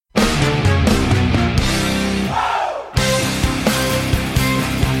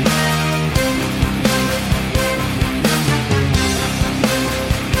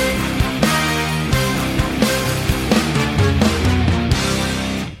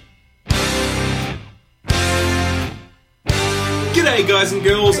G'day guys and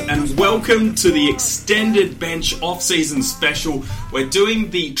girls, and welcome to the Extended Bench Off-Season Special. We're doing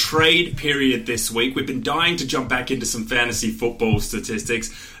the trade period this week. We've been dying to jump back into some fantasy football statistics,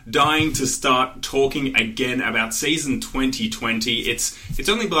 dying to start talking again about season 2020. It's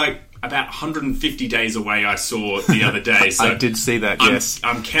only like about 150 days away, I saw the other day. So I did see that, yes.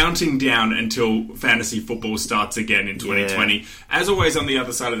 I'm counting down until fantasy football starts again in 2020. Yeah. As always, on the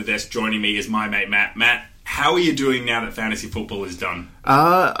other side of the desk, joining me is my mate Matt. Matt, how are you doing now that fantasy football is done?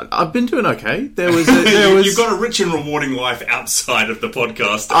 I've been doing okay. You've got a rich and rewarding life outside of the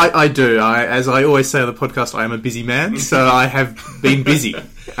podcast. I do. As I always say on the podcast, I am a busy man, so I have been busy.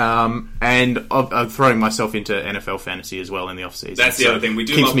 And I'm throwing myself into NFL fantasy as well in the off-season. That's the other thing.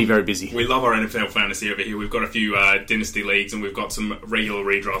 Keeps me very busy. We love our NFL fantasy over here. We've got a few dynasty leagues, and we've got some regular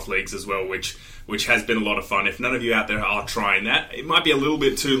redraft leagues as well, which has been a lot of fun. If none of you out there are trying that, it might be a little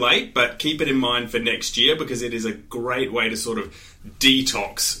bit too late, but keep it in mind for next year because it is a great way to sort of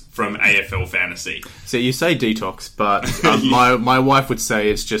detox from AFL fantasy. So you say detox, but my wife would say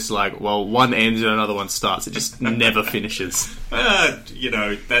it's just like, well, one ends and another one starts. It just never finishes.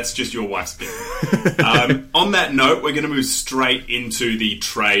 That's just your wife's bit. On that note, we're going to move straight into the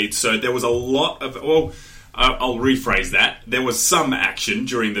trade. So there was a lot of... I'll rephrase that. There was some action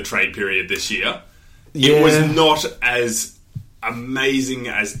during the trade period this year. Yeah. It was not as amazing,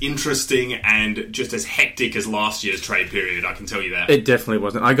 as interesting, and just as hectic as last year's trade period, I can tell you that. It definitely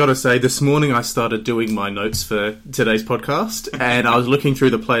wasn't. I got to say, this morning I started doing my notes for today's podcast, and I was looking through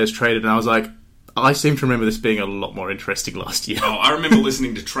the players traded, and I was like, I seem to remember this being a lot more interesting last year. I remember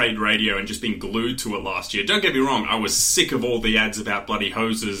listening to Trade Radio and just being glued to it last year. Don't get me wrong, I was sick of all the ads about bloody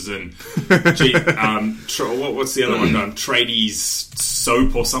hoses and what's the other one? Tradies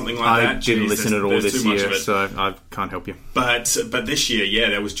soap or something like that. I didn't listen at all this year, so I can't help you. But this year, yeah,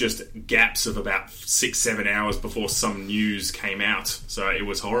 there was just gaps of about 6-7 hours before some news came out, so it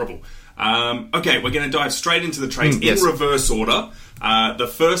was horrible. Okay, we're going to dive straight into the trades in reverse order.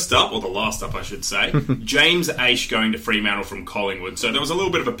 The first up, or the last up I should say, James Aish going to Fremantle from Collingwood. So there was a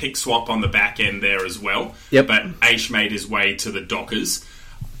little bit of a pick swap on the back end there as well. Yep. But Aish made his way to the Dockers.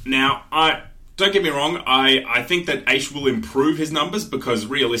 Now, don't get me wrong, I think that Aish will improve his numbers because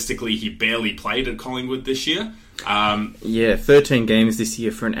realistically he barely played at Collingwood this year. 13 games this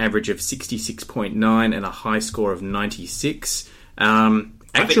year for an average of 66.9 and a high score of 96.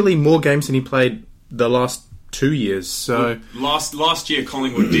 Actually, more games than he played the last 2 years. So last year,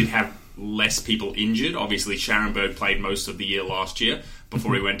 Collingwood did have less people injured. Obviously, Scharenberg played most of the year last year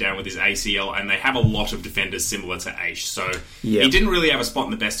before he went down with his ACL, and they have a lot of defenders similar to Aish. So he didn't really have a spot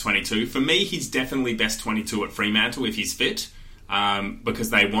in the best 22. For me, he's definitely best 22 at Fremantle if he's fit. Because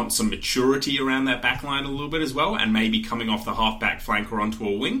they want some maturity around that back line a little bit as well, and maybe coming off the half-back flank or onto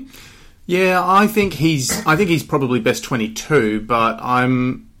a wing. Yeah, I think he's probably best 22, but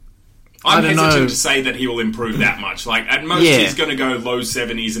I'm hesitant to say that he will improve that much. Like, at most, he's going to go low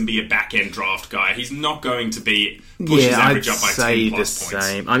 70s and be a back-end draft guy. He's not going to push his average up by 10 plus points.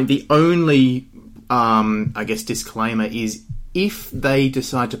 Same. I mean, the only, disclaimer is if they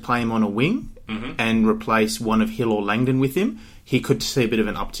decide to play him on a wing and replace one of Hill or Langdon with him, he could see a bit of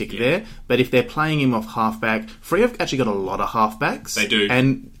an uptick there. But if they're playing him off halfback, Freo have actually got a lot of halfbacks. They do.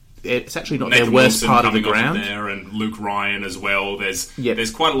 And it's actually not Nathan their worst Wilson part of the ground. There, and Luke Ryan as well. There's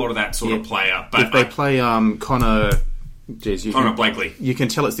quite a lot of that sort of player. But if they play Connor Blakely, you can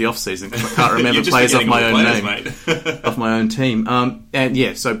tell it's the off season because I can't remember players off my own name, off my own team.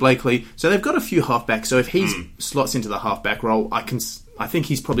 So Blakely. So they've got a few halfbacks. So if he slots into the halfback role, I think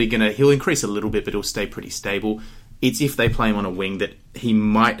he's probably he'll increase a little bit, but he'll stay pretty stable. It's if they play him on a wing that he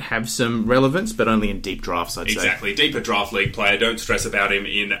might have some relevance, but only in deep drafts, I'd say. Exactly. Deeper draft league player. Don't stress about him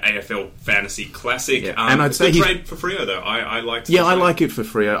in AFL Fantasy Classic. Yeah. And I'd say he's... trade for Freo, though. I like I like it for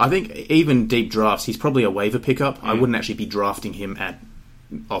Freo. I think even deep drafts, he's probably a waiver pickup. I wouldn't actually be drafting him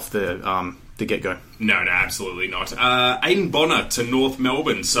off the get-go. No, absolutely not. Aiden Bonner to North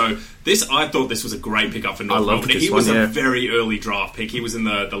Melbourne. So I thought this was a great pickup for North Melbourne. He was a very early draft pick. He was in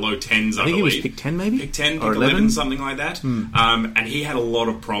the low 10s, I believe. He was pick 10 maybe? Pick 10, pick 11, something like that. And he had a lot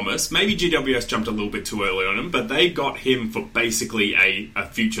of promise. Maybe GWS jumped a little bit too early on him, but they got him for basically a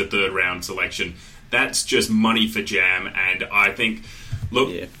future third-round selection. That's just money for Jam, and I think...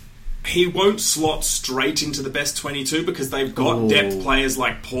 He won't slot straight into the best 22 because they've got depth players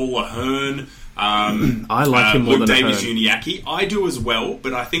like Paul Ahern, I like him more Luke than Davies-Uniacke. I do as well,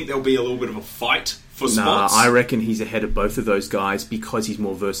 but I think there'll be a little bit of a fight for spots. I reckon he's ahead of both of those guys because he's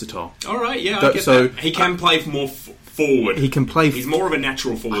more versatile. All right, I get that. He can play more forward. He can play... He's more of a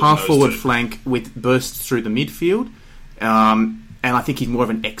natural forward. Half-forward flank with bursts through the midfield. And I think he's more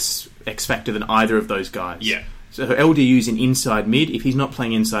of an X factor than either of those guys. Yeah. So LDU's in inside mid. If he's not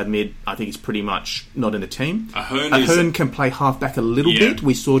playing inside mid, I think he's pretty much not in the team. Ahern can play halfback a little bit.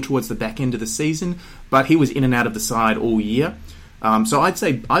 We saw towards the back end of the season, but he was in and out of the side all year. So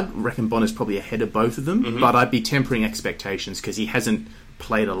I'd reckon Bonner's probably ahead of both of them, but I'd be tempering expectations because he hasn't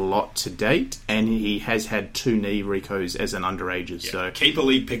played a lot to date, and he has had 2 knee recos as an underages. So keeper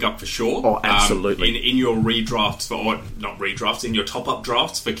league pickup for sure. Oh, absolutely. In your redrafts, not redrafts, in your top-up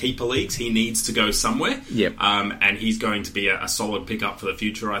drafts for keeper leagues, he needs to go somewhere. Yep. And he's going to be a solid pickup for the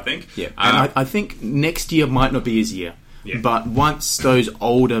future, I think. Yeah. And I think next year might not be his year. Yeah. But once those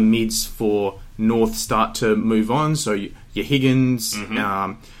older mids for North start to move on, so your Higgins, who's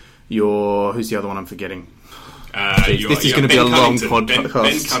the other one I'm forgetting? This is going to be a long podcast.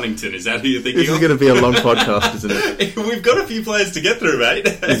 Ben Cunnington, is that who you're thinking This is going to be a long podcast, isn't it? We've got a few players to get through, mate.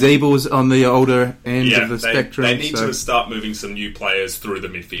 Zeebel's on the older end of the spectrum. They need to start moving some new players through the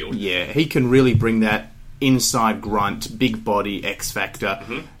midfield. Yeah, he can really bring that inside grunt, big body, X factor.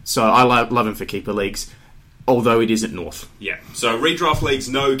 So I love him for keeper leagues. Although it isn't North. Yeah. So redraft leagues,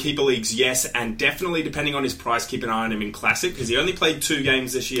 no. Keeper leagues, yes. And definitely, depending on his price, keep an eye on him in Classic, because he only played 2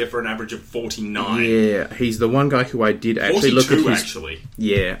 games this year for an average of 49. Yeah, he's the one guy who I did actually look at his... actually.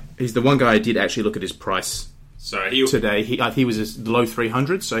 Yeah, he's the one guy I did actually look at his price today. He was low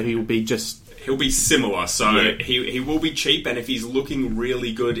 300, so he'll be just... He'll be similar, so he will be cheap, and if he's looking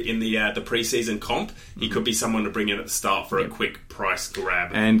really good in the preseason comp, he could be someone to bring in at the start for a quick price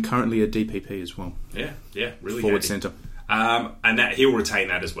grab. And currently a DPP as well. Yeah, really forward centre. And that he'll retain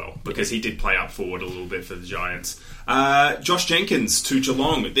that as well, because he did play up forward a little bit for the Giants. Josh Jenkins to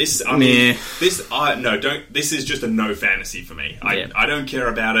Geelong. This is just a no fantasy for me. I don't care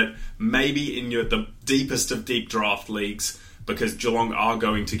about it. Maybe in the deepest of deep draft leagues, because Geelong are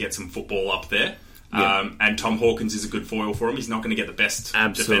going to get some football up there. And Tom Hawkins is a good foil for him. He's not going to get the best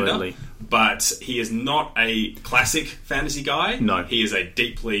defender. But he is not a classic fantasy guy. No. He is a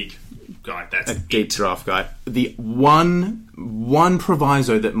deep league guy. That's a deep draft guy. The one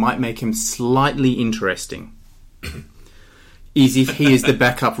proviso that might make him slightly interesting is if he is the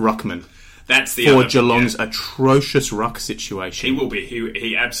backup ruckman. That's the for Geelong's atrocious ruck situation. He will be.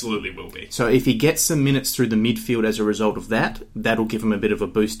 He absolutely will be. So if he gets some minutes through the midfield as a result of that, that'll give him a bit of a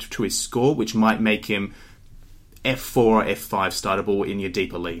boost to his score, which might make him F4 or F5 startable in your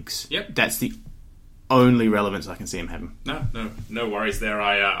deeper leagues. Yep. That's the only relevance I can see him having. No worries there.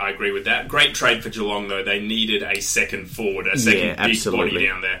 I agree with that. Great trade for Geelong, though. They needed a second forward, a second big body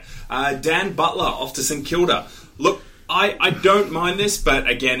down there. Dan Butler off to St Kilda. Look, I don't mind this, but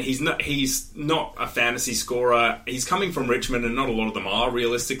again, he's not a fantasy scorer. He's coming from Richmond, and not a lot of them are,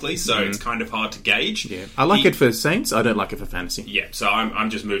 realistically, so it's kind of hard to gauge. Yeah. I like it for Saints. I don't like it for fantasy. Yeah, so I'm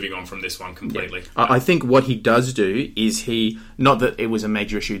just moving on from this one completely. Yeah. I think what he does do is not that it was a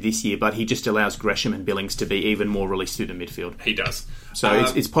major issue this year, but he just allows Gresham and Billings to be even more released through the midfield. He does. So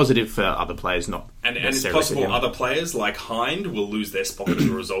it's positive for other players, not and it's possible other players like Hind will lose their spot as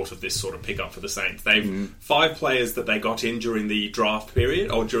a result of this sort of pickup for the Saints. They've 5 players that they got in during the draft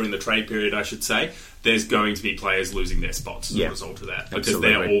period, or during the trade period, I should say. There's going to be players losing their spots as a result of that, because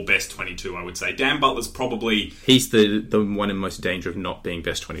they're all best 22, I would say. Dan Butler's probably... He's the one in most danger of not being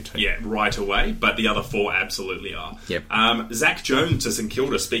best 22. Yeah, right away, but the other 4 absolutely are. Yep. Zach Jones to St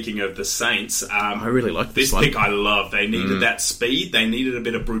Kilda, speaking of the Saints. I really like this one. pick. I love. They needed that speed. They needed a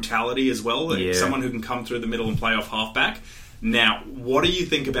bit of brutality as well. Yeah. Someone who can come through the middle and play off halfback. Now, what do you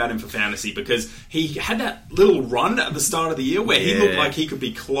think about him for fantasy? Because he had that little run at the start of the year where he looked like he could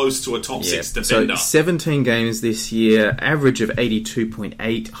be close to a top 6 defender. So 17 games this year, average of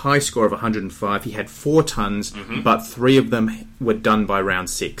 82.8, high score of 105. He had 4 tons, but 3 of them were done by round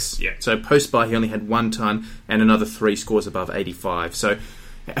 6. Yeah. So post-bye, he only had 1 ton and another 3 scores above 85. So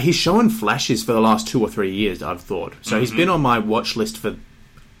he's shown flashes for the last 2 or 3 years, I've thought. So he's been on my watch list for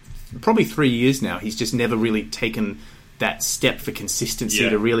probably 3 years now. He's just never really taken that step for consistency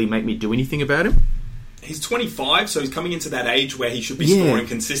to really make me do anything about him. He's 25, so he's coming into that age where he should be scoring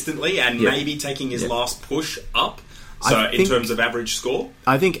consistently and maybe taking his last push up. So in terms of average score,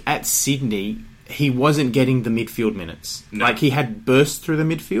 I think at Sydney he wasn't getting the midfield minutes. No. Like, he had bursts through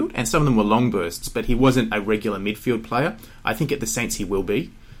the midfield, and some of them were long bursts, but he wasn't a regular midfield player. I think at the Saints he will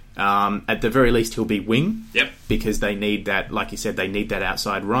be. At the very least, he'll be wing. Yep. Because they need that, like you said, they need that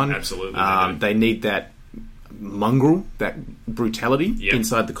outside run. Absolutely. They need that mongrel, that brutality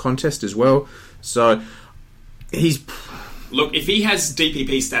inside the contest as well. So he's... Look, if he has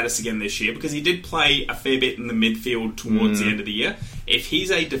DPP status again this year, because he did play a fair bit in the midfield towards the end of the year, if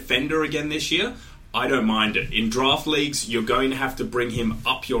he's a defender again this year, I don't mind it. In draft leagues, you're going to have to bring him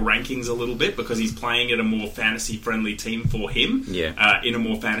up your rankings a little bit because he's playing at a more fantasy-friendly team for him. Yeah. In a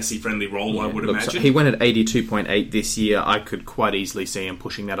more fantasy-friendly role, I would imagine. So he went at 82.8 this year. I could quite easily see him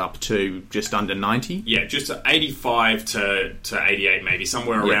pushing that up to just under 90. Yeah, just 85 to 88 maybe,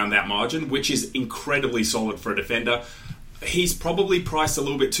 somewhere around that margin, which is incredibly solid for a defender. He's probably priced a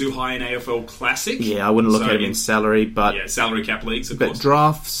little bit too high in AFL Classic. Yeah, I wouldn't look at him in salary, but... Yeah, salary cap leagues, of course. But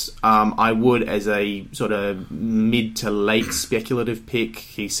drafts, I would as a sort of mid to late speculative pick.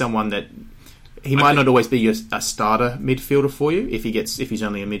 He's someone that... He might not always be a starter midfielder for you if he's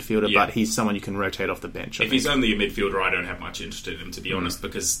only a midfielder, but he's someone you can rotate off the bench. If he's only a midfielder, I don't have much interest in him, to be honest,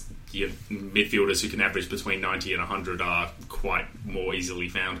 because midfielders who can average between 90 and 100 are quite more easily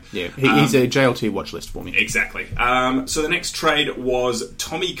found. Yeah, he's a JLT watch list for me. Exactly. So the next trade was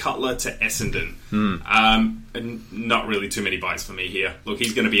Tommy Cutler to Essendon. And not really too many bites for me here. Look,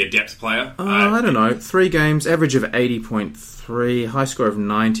 he's going to be a depth player. I don't know. 3 games, average of 80.3, high score of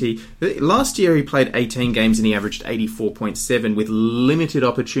 90. Last year he played 18 games and he averaged 84.7 with limited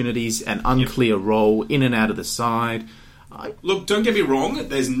opportunities and unclear role in and out of the side. Look, don't get me wrong,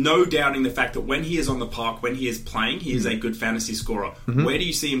 there's no doubting the fact that when he is on the park, when he is playing, he is a good fantasy scorer. Where do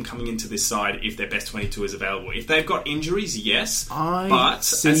you see him coming into this side if their best 22 is available? If they've got injuries, yes. I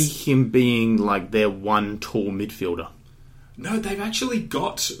see him being like their one tall midfielder. No, they've actually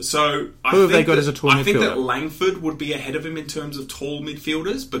got... So Who have they got as a tall midfielder? I think that Langford would be ahead of him in terms of tall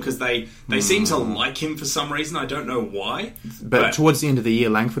midfielders because they seem to like him for some reason. I don't know why. But towards the end of the year,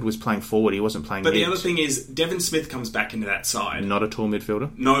 Langford was playing forward. He wasn't playing mid. The other thing is, Devon Smith comes back into that side. Not a tall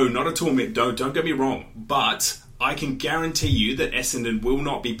midfielder? No, not a tall mid. Don't get me wrong. But I can guarantee you that Essendon will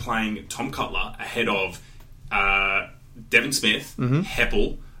not be playing Tom Cutler ahead of Devon Smith,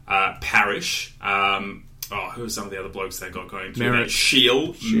 Heppel, Parrish... who are some of the other blokes they got going through there?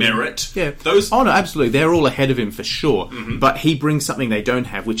 Shield, Merritt. Yeah. No, absolutely. They're all ahead of him for sure. But he brings something they don't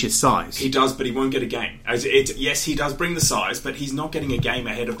have, which is size. He does, but he won't get a game. Yes, he does bring the size, but he's not getting a game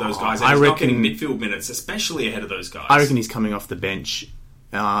ahead of those guys. And he's not getting midfield minutes, especially ahead of those guys. I reckon he's coming off the bench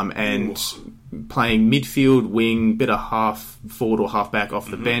and playing midfield, wing, bit of half forward or half back off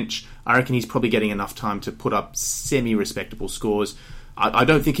the bench. I reckon he's probably getting enough time to put up semi-respectable scores. I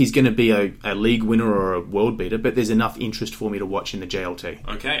don't think he's going to be a league winner or a world beater, but there's enough interest for me to watch in the JLT.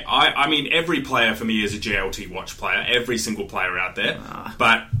 Okay. I mean, every player for me is a JLT watch player. Every single player out there.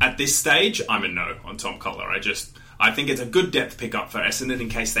 But at this stage, I'm a no on Tom Cutler. I think it's a good depth pickup for Essendon in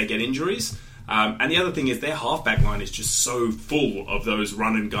case they get injuries. And the other thing is their halfback line is just so full of those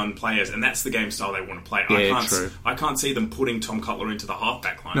run-and-gun players, and that's the game style they want to play. Yeah, true. I can't see them putting Tom Cutler into the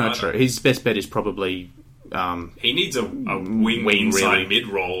halfback line. No, true. His best bet is probably... he needs a wing inside really.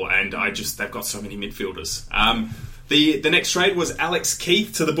 Mid-roll, and they've got so many midfielders. The next trade was Alex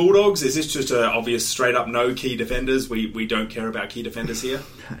Keith to the Bulldogs. Is this just an obvious straight-up no key defenders? We don't care about key defenders here?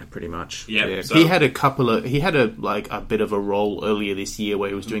 Pretty much. Yeah. So he had a bit of a role earlier this year where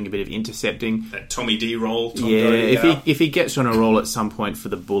he was doing a bit of intercepting. That Tommy D role. If he gets on a roll at some point for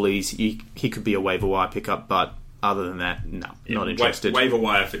the Bullies, he could be a waiver wire pickup, but other than that, no, not interested. Waiver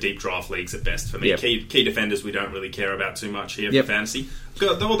wire for deep draft leagues at best for me. Yep. Key defenders we don't really care about too much here for fantasy.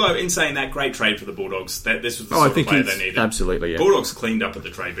 Although, in saying that, great trade for the Bulldogs. This was the sort of player they needed. Absolutely, yeah. Bulldogs cleaned up at the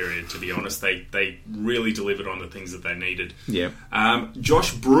trade period, to be honest. They really delivered on the things that they needed. Yeah.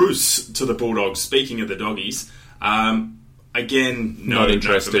 Josh Bruce to the Bulldogs. Speaking of the doggies, again, not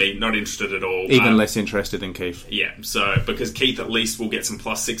interested. No for me, not interested at all. Even less interested than Keith. Yeah, so because Keith at least will get some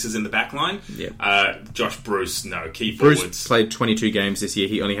 +6s in the back line. Yeah. Josh Bruce, no. Key Bruce forwards. Played 22 games this year.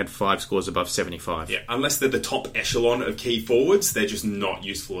 He only had 5 scores above 75. Yeah, unless they're the top echelon of key forwards, they're just not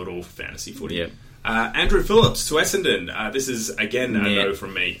useful at all for fantasy footy. Yeah. Andrew Phillips to Essendon. This is, again, a no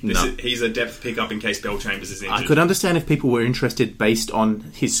from me. He's a depth pickup in case Bell Chambers is injured. I could understand if people were interested based on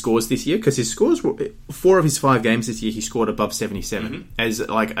his scores this year, because his scores were 4 of his 5 games this year, he scored above 77. As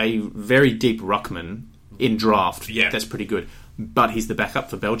like a very deep ruckman in draft, that's pretty good. But he's the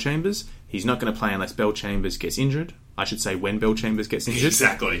backup for Bell Chambers. He's not going to play unless Bell Chambers gets injured. I should say when Bell Chambers gets injured.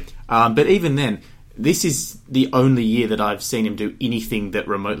 Exactly. But even then... This is the only year that I've seen him do anything that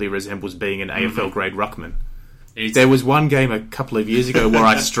remotely resembles being an AFL-grade ruckman. There was one game a couple of years ago where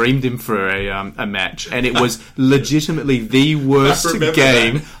I streamed him for a match, and it was legitimately the worst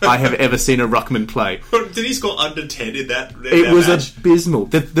game I have ever seen a ruckman play. Did he score under 10 in that It was match? Abysmal.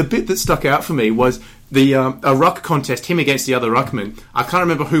 The bit that stuck out for me was a ruck contest, him against the other ruckman. I can't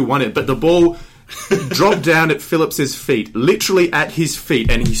remember who won it, but the ball... dropped down at Phillips's feet, literally at his feet,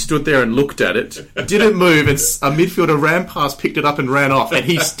 and he stood there and looked at it, didn't move, and a midfielder ran past, picked it up and ran off, and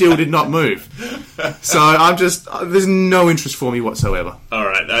he still did not move. So I'm just... There's no interest for me whatsoever. All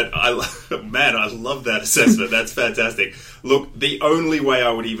right. I love that assessment. That's fantastic. Look, the only way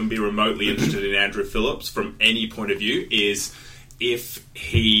I would even be remotely interested in Andrew Phillips from any point of view is if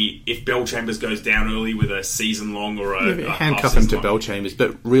Bell Chambers goes down early with a season long or a handcuff him to Bell Chambers.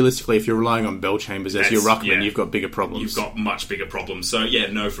 But realistically, if you're relying on Bell Chambers as your ruckman, you've got bigger problems. You've got much bigger problems. So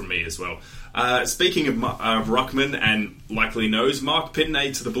yeah, no from me as well. Speaking of ruckman and likely knows, Mark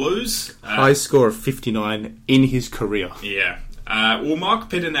Pitney to the Blues. High score of 59 in his career. Yeah. Well, Mark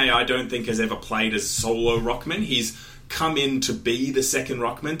Pitney, I don't think has ever played as solo ruckman. He's come in to be the second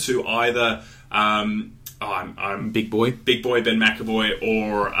ruckman to either Big Boy Ben McAvoy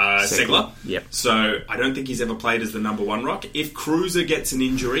or Segler. Yep. So I don't think he's ever played as the number one ruck. If Cruiser gets an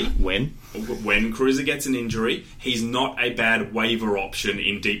injury, when Cruiser gets an injury, he's not a bad waiver option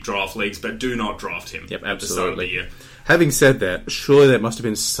in deep draft leagues. But do not draft him. Yep, absolutely. At the start of the year. Having said that, surely there must have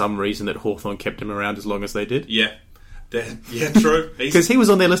been some reason that Hawthorn kept him around as long as they did. Yeah. Yeah, true. Because he was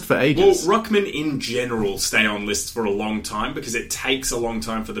on their list for ages. Well, ruckmen in general stay on lists for a long time because it takes a long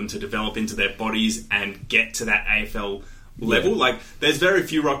time for them to develop into their bodies and get to that AFL level. Like, there's very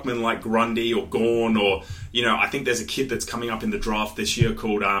few ruckmen like Grundy or Gawn or, I think there's a kid that's coming up in the draft this year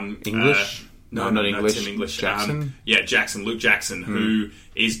called... English? Not English. Tim English. Jackson? Luke Jackson, who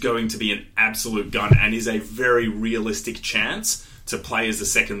is going to be an absolute gun and is a very realistic chance to play as the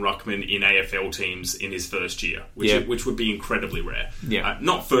second ruckman in AFL teams in his first year, which would be incredibly rare. Yeah.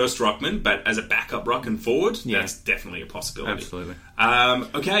 Not first ruckman, but as a backup ruck and forward, that's definitely a possibility. Absolutely.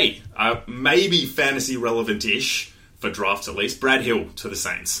 Okay, maybe fantasy relevant-ish for drafts at least. Brad Hill to the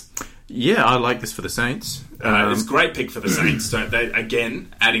Saints. Yeah, I like this for the Saints. It's a great pick for the Saints. Don't they?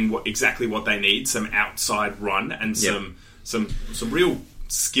 Again, adding exactly what they need: some outside run and some real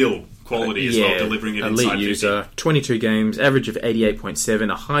skill. Quality as well, delivering it elite inside 50. user, 22 games, average of 88.7,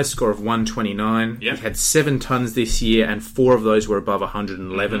 a high score of 129. He had 7 tons this year, and 4 of those were above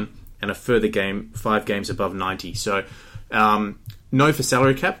 111, and a further 5 games above 90. So, no for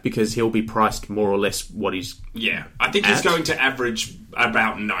salary cap, because he'll be priced more or less what he's I think he's going to average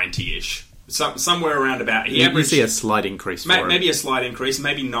about 90-ish. Somewhere around about... You see a slight increase for him. Maybe a slight increase,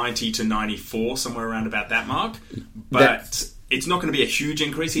 maybe 90 to 94, somewhere around about that mark. But... It's not going to be a huge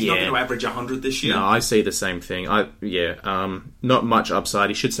increase. He's not going to average 100 this year. No, I see the same thing. Not much upside.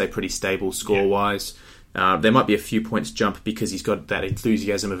 He should stay pretty stable score-wise. There might be a few points jump because he's got that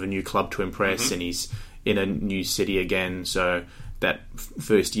enthusiasm of a new club to impress and he's in a new city again. So that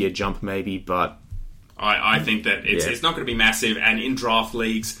first year jump maybe, but... I think that it's not going to be massive. And in draft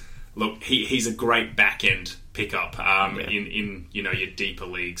leagues, look, he's a great back-end pickup in your deeper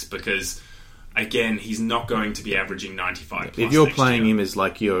leagues because... Again, he's not going to be averaging 95 plus. If you're playing him as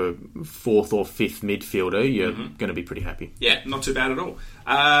like your 4th or 5th midfielder, you're going to be pretty happy. Yeah, not too bad at all.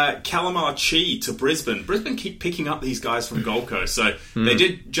 Calamar Chi to Brisbane. Brisbane keep picking up these guys from Gold Coast. So they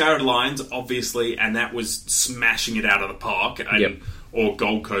did Jared Lyons, obviously, and that was smashing it out of the park. Or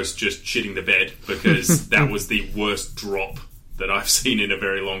Gold Coast just shitting the bed because that was the worst drop that I've seen in a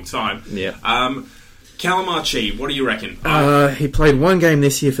very long time. Yeah. Calamar Chi, what do you reckon? He played 1 game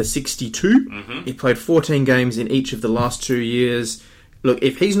this year for 62. He played 14 games in each of the last 2 years. Look,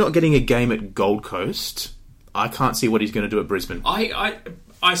 if he's not getting a game at Gold Coast, I can't see what he's going to do at Brisbane.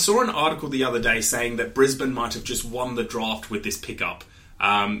 I saw an article the other day saying that Brisbane might have just won the draft with this pickup.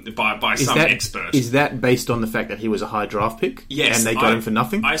 By some expert. Is that based on the fact that he was a high draft pick? Yes. And they got him for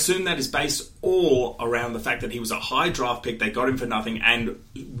nothing? I assume that is based all around the fact that he was a high draft pick, they got him for nothing, and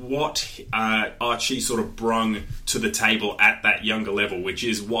what Archie sort of brung to the table at that younger level, which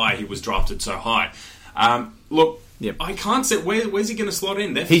is why he was drafted so high. Look, I can't say... Where's he going to slot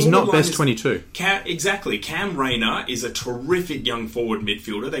in? He's not best 22. Exactly. Cam Rayner is a terrific young forward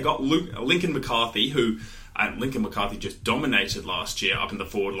midfielder. They got Lincoln McCarthy, who... Lincoln McCarthy just dominated last year up in the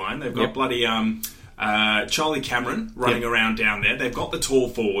forward line. They've got bloody Charlie Cameron running around down there. They've got the tall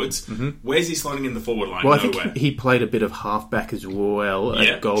forwards. Where's he slotting in the forward line? Well, Nowhere. I think he played a bit of halfback as well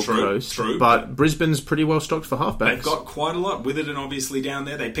at Gold Coast. True. But Brisbane's pretty well stocked for halfbacks. They've got quite a lot. Witherden obviously down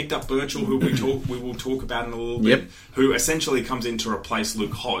there. They picked up Birchall, who we will talk about in a little bit, who essentially comes in to replace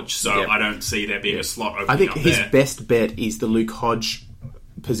Luke Hodge. So I don't see there being a slot opening up there. I think his best bet is the Luke Hodge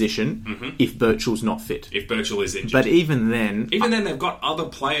position if Birchall's not fit. If Birchall is injured. But even then they've got other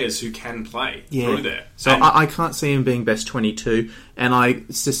players who can play through there. So I can't see him being best 22, and I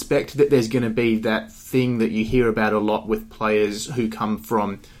suspect that there's going to be that thing that you hear about a lot with players who come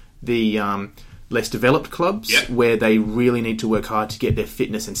from the less developed clubs where they really need to work hard to get their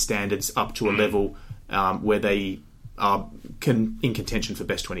fitness and standards up to a level where they are in contention for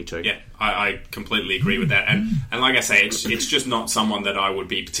best 22. Yeah, I completely agree with that. And like I say, it's just not someone that I would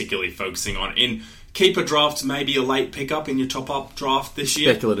be particularly focusing on. In keeper drafts, maybe a late pickup in your top-up draft this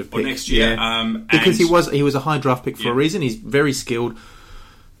year. Speculative or pick. next year. Yeah. Because he was a high draft pick for a reason. He's very skilled.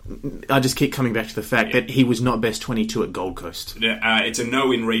 I just keep coming back to the fact that he was not best 22 at Gold Coast. It's a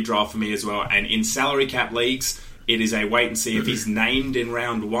no in redraft for me as well. And in salary cap leagues, it is a wait and see. If he's named in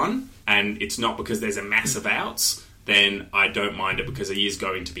round 1, and it's not because there's a mass of outs, then I don't mind it because he is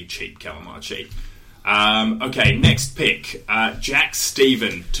going to be cheap, Calamarchi. Okay, next pick. Jack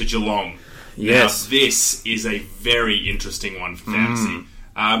Stephen to Geelong. Yes. Now, this is a very interesting one for fantasy.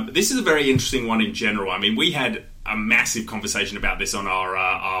 This is a very interesting one in general. I mean, we had a massive conversation about this on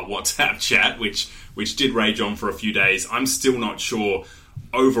our WhatsApp chat, which did rage on for a few days. I'm still not sure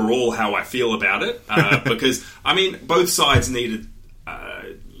overall how I feel about it because, I mean, both sides needed...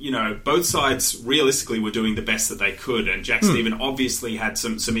 both sides realistically were doing the best that they could, and Jack Stephen obviously had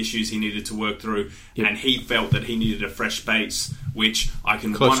some issues he needed to work through, and he felt that he needed a fresh base, which I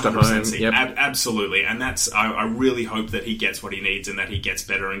can 100% see. Absolutely, and that's I really hope that he gets what he needs and that he gets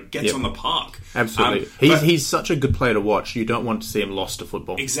better and gets on the park. Absolutely. He's such a good player to watch. You don't want to see him lost to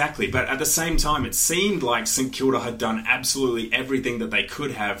football. Exactly, but at the same time, it seemed like St Kilda had done absolutely everything that they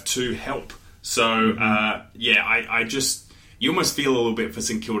could have to help. So, I just... You almost feel a little bit for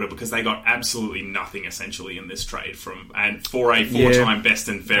St Kilda because they got absolutely nothing essentially in this trade for a four-time best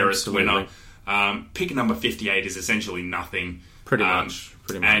and fairest winner. Pick number 58 is essentially nothing. Pretty much.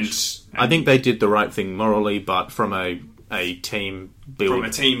 And I think they did the right thing morally, but from a team build, from a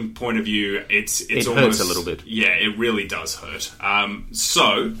team point of view, it almost hurts a little bit. Yeah, it really does hurt.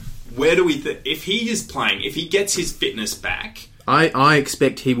 So where do we? If he is playing, if he gets his fitness back. I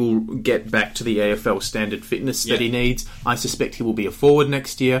expect he will get back to the AFL standard fitness that he needs. I suspect he will be a forward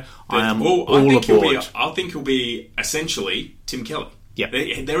next year. I am all aboard. I think he'll be essentially Tim Kelly.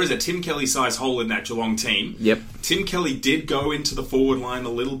 Yep. There is a Tim Kelly-sized hole in that Geelong team. Yep. Tim Kelly did go into the forward line a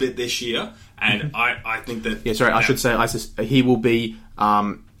little bit this year, and I think that... Yeah, sorry, I should say he will be...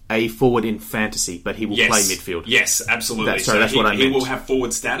 a forward in fantasy, but he will play midfield. Yes, absolutely. That's what I meant. He will have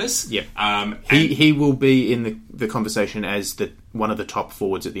forward status. Yep. He will be in the conversation as one of the top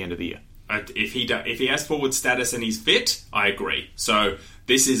forwards at the end of the year. If he has forward status and he's fit, I agree. So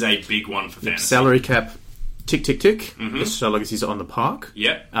this is a big one for fantasy. Salary cap, tick, tick, tick. So long as he's on the park.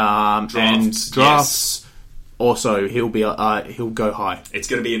 Yep. And drafts. Yes. Also, he'll go high. It's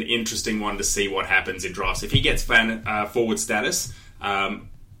going to be an interesting one to see what happens in drafts. If he gets forward status...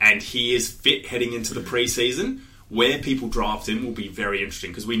 and he is fit heading into the preseason, where people draft him will be very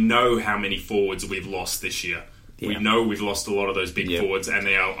interesting because we know how many forwards we've lost this year. Yeah. We know we've lost a lot of those big forwards, and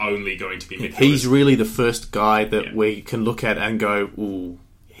they are only going to be midfielders. He's really the first guy that we can look at and go, ooh,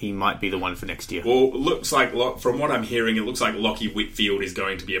 he might be the one for next year. Well, it looks like, from what I'm hearing, it looks like Lockie Whitfield is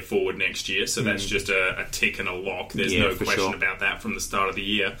going to be a forward next year, so that's just a tick and a lock. There's no question about that from the start of the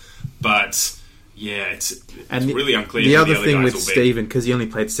year. But... yeah, it's really unclear. The other thing with Stephen, because he only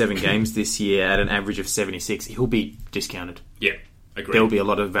played 7 games this year at an average of 76, he'll be discounted. Yeah, agreed. There'll be a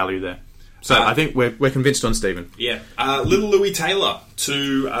lot of value there. So I think we're convinced on Stephen. Yeah, little Louis Taylor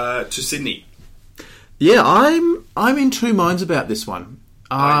to Sydney. Yeah, I'm in two minds about this one.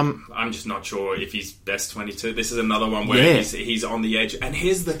 I'm just not sure if he's best 22. This is another one where he's on the edge. And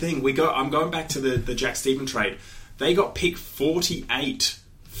here's the thing: I'm going back to the Jack Stephen trade. They got pick 48.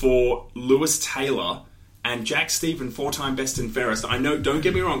 For Lewis Taylor and Jack Stephen, 4-time best and fairest. I know, don't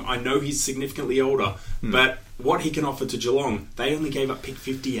get me wrong, I know he's significantly older, but what he can offer to Geelong, they only gave up pick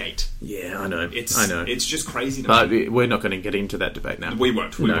 58. Yeah, I know. It's just crazy to me. But we're not going to get into that debate now. We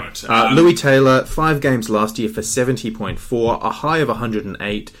won't. Louis Taylor, 5 games last year for 70.4, a high of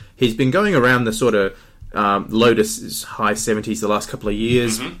 108. He's been going around the sort of low to high 70s the last couple of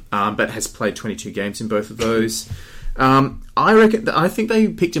years, but has played 22 games in both of those. I think they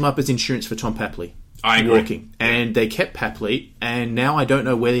picked him up as insurance for Tom Papley. I agree. Walking. And they kept Papley, and now I don't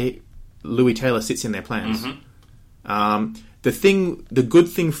know where Louis Taylor sits in their plans. The good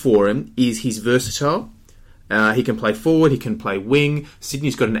thing for him is he's versatile. He can play forward, he can play wing.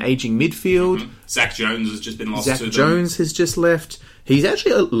 Sydney's got an ageing midfield. Zach Jones has just been lost to them. Zach Jones has just left. He's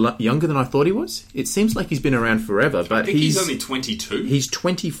actually younger than I thought he was. It seems like he's been around forever, but he's only 22. He's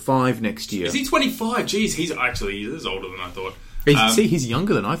 25 next year. Is he 25? Jeez, he is older than I thought. He's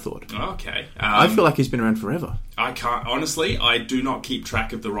younger than I thought. Okay. I feel like he's been around forever. I can't... Honestly, I do not keep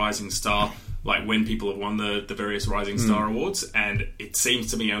track of the Rising Star, like when people have won the various Rising Star awards, and it seems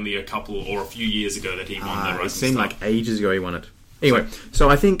to me only a couple or a few years ago that he won the Rising Star. It seemed like ages ago he won it. Anyway, so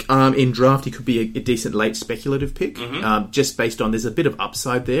I think in draft he could be a decent late speculative pick, just based on there's a bit of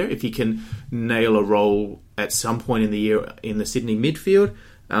upside there if he can nail a role at some point in the year in the Sydney midfield.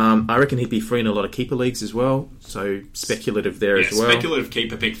 I reckon he'd be free in a lot of keeper leagues as well, so speculative there as well. Speculative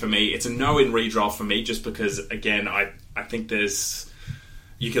keeper pick for me. It's a no in redraft for me, just because, again, I think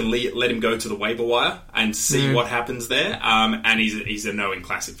you can let him go to the waiver wire and see what happens there, and he's a no in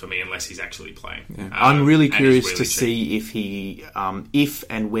classic for me unless he's actually playing. Yeah. I'm really curious to see if he, if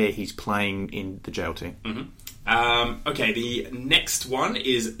and where he's playing in the jail team. Mm-hmm. Okay, the next one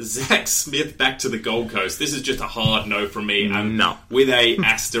is Zach Smith back to the Gold Coast. This is just a hard no from me. No. With a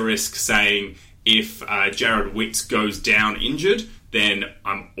asterisk saying if Jared Witts goes down injured, then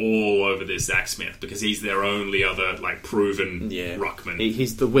I'm all over this Zach Smith, because he's their only other proven ruckman.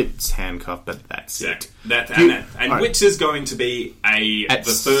 He's the Witts handcuff, but that's it. And Witts is going to be the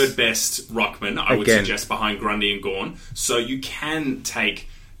third best ruckman, I would suggest, behind Grundy and Gawn. So you can take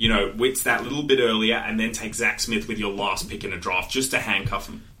Witts that little bit earlier and then take Zach Smith with your last pick in a draft just to handcuff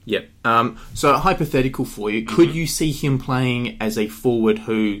him. Yep. So hypothetical for you, could you see him playing as a forward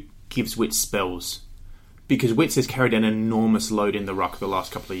who gives Witts spells? Because Witts has carried an enormous load in the ruck the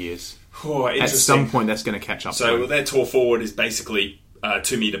last couple of years. Oh, at some point that's going to catch up. So their tall forward is basically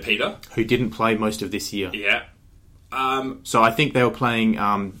 2 metre Peter, who didn't play most of this year. Yeah. So I think they were playing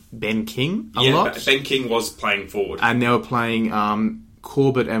Ben King a lot. Ben King was playing forward. And they were playing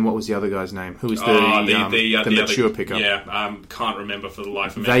Corbett, and what was the other guy's name? Who was the mature pickup? Yeah, can't remember for the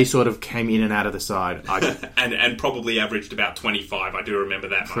life of me. They sort of came in and out of the side. and probably averaged about 25. I do remember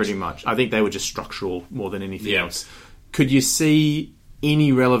that much. Pretty much. I think they were just structural more than anything else. Could you see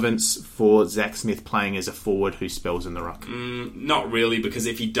any relevance for Zach Smith playing as a forward who spells in the ruck? Not really, because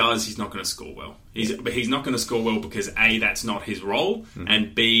if he does, he's not going to score well. But he's not going to score well because A, that's not his role,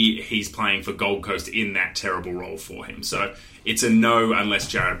 and B, he's playing for Gold Coast in that terrible role for him. So it's a no unless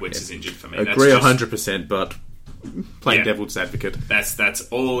Jared Witts is injured for me. Agree 100%, but playing devil's advocate. That's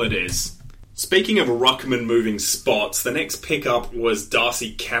all it is. Speaking of a ruckman moving spots, the next pickup was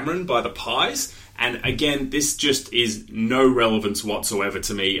Darcy Cameron by the Pies. And again, this just is no relevance whatsoever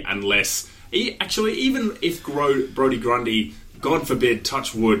to me unless... even if Brodie Grundy, God forbid,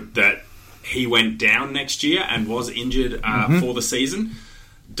 touch wood, that he went down next year and was injured for the season,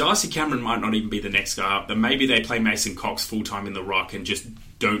 Darcy Cameron might not even be the next guy up. Then maybe they play Mason Cox full-time in the ruck and just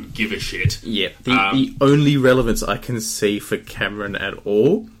don't give a shit. Yeah, the only relevance I can see for Cameron at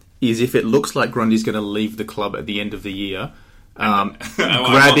all is if it looks like Grundy's going to leave the club at the end of the year...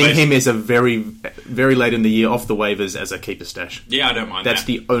 grabbing him is a very, very late in the year off the waivers as a keeper stash. Yeah, I don't mind That's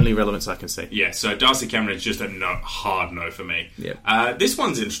the only relevance I can see. Yeah, so Darcy Cameron is just a hard no for me. Yeah. This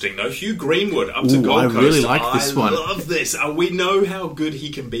one's interesting, though. Hugh Greenwood up to Gold Coast. I really like this one. I love this. We know how good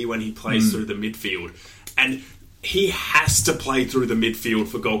he can be when he plays through the midfield. And he has to play through the midfield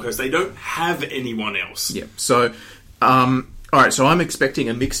for Gold Coast. They don't have anyone else. Yeah, so... all right, so I'm expecting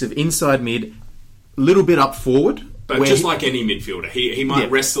a mix of inside mid, little bit up forward... But just like any midfielder, he might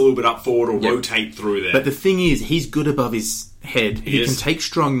rest a little bit up forward or rotate through there. But the thing is, he's good above his head. He can take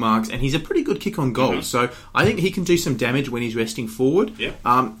strong marks, and he's a pretty good kick on goal. So I think he can do some damage when he's resting forward. Yeah.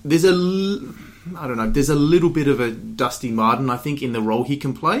 There's a little bit of a Dusty Martin, I think, in the role he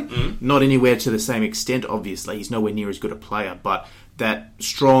can play. Not anywhere to the same extent, obviously. He's nowhere near as good a player, but that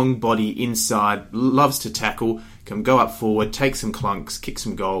strong body inside, loves to tackle, can go up forward, take some clunks, kick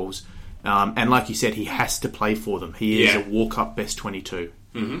some goals. And like you said, he has to play for them. He is a walk-up best 22.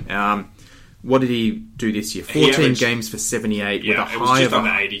 What did he do this year? 14 games for 78 with a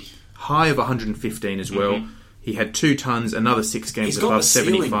high of 115 as well. He had 2 tons, another 6 games above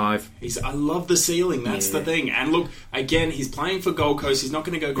 75. I love the ceiling. That's the thing. And look, again, he's playing for Gold Coast. He's not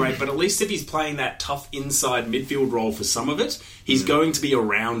going to go great, but at least if he's playing that tough inside midfield role for some of it, he's going to be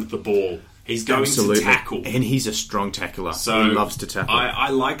around the ball. He's going to tackle. And he's a strong tackler. So he loves to tackle.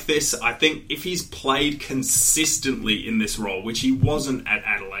 I like this. I think if he's played consistently in this role, which he wasn't at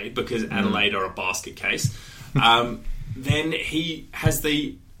Adelaide, because Adelaide are a basket case, then he has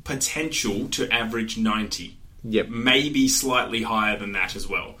the potential to average 90. Yep. Maybe slightly higher than that as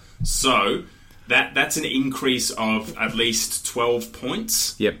well. So that's an increase of at least 12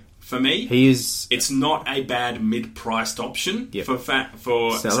 points. Yep. For me, it's not a bad mid-priced option for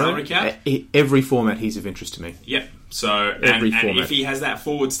salary cap. Every format, he's of interest to me. Yep. So, and if he has that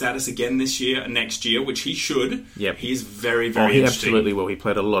forward status again next year, which he should, he's very, very he interesting. Absolutely will. He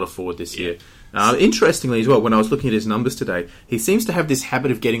played a lot of forward this year. Interestingly as well, when I was looking at his numbers today, he seems to have this habit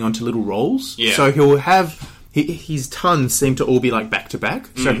of getting onto little rolls. Yeah. So he'll have... His tons seem to all be like back-to-back.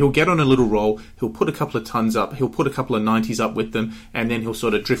 So he'll get on a little roll, he'll put a couple of tons up, he'll put a couple of 90s up with them, and then he'll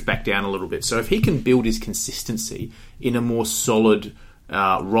sort of drift back down a little bit. So if he can build his consistency in a more solid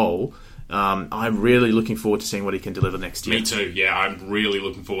role, I'm really looking forward to seeing what he can deliver next year. Me too, yeah. I'm really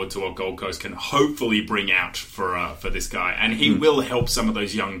looking forward to what Gold Coast can hopefully bring out for this guy. And he will help some of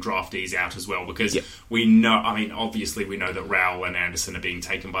those young draftees out as well, because we know, obviously we know that Rowell and Anderson are being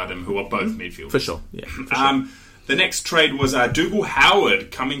taken by them, who are both midfielders. For sure, yeah. For sure. The next trade was Dougal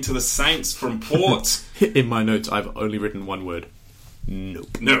Howard coming to the Saints from Port. In my notes, I've only written one word.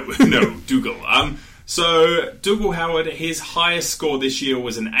 Nope. No, Dougal. So, Dougal Howard, his highest score this year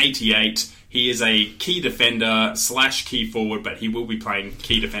was an 88. He is a key defender / key forward, but he will be playing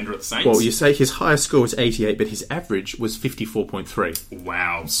key defender at the Saints. Well, you say his highest score was 88, but his average was 54.3.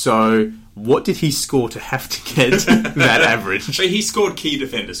 Wow. So, what did he score to have to get that average? So, he scored key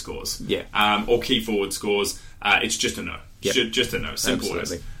defender scores. Yeah. Or key forward scores. It's just a no. Yep. Just a no. Simple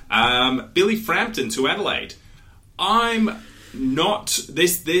Absolutely. as. Billy Frampton to Adelaide. I'm not.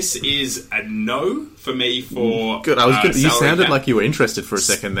 This is a no for me for. Good. You sounded like you were interested for a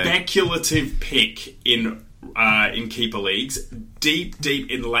second there. Speculative pick in keeper leagues, deep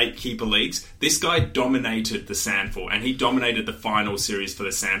in late keeper leagues. This guy dominated the Sandford, and he dominated the final series for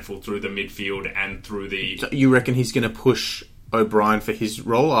the Sandford through the midfield and through the. So you reckon he's going to push O'Brien for his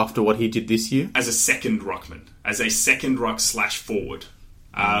role after what he did this year? As a second ruckman, as a second ruck / forward.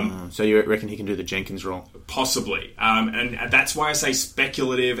 So you reckon he can do the Jenkins role? Possibly, and that's why I say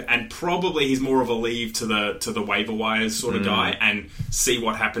speculative. And probably he's more of a leave to the waiver wires sort of guy, and see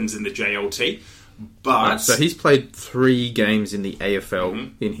what happens in the JLT. But so he's played 3 games in the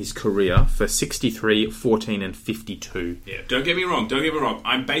AFL in his career for 63, 14, and 52. Yeah, don't get me wrong.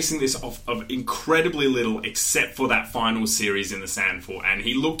 I'm basing this off of incredibly little, except for that final series in the Sandford, and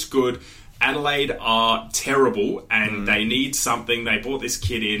he looked good. Adelaide are terrible, and they need something. They brought this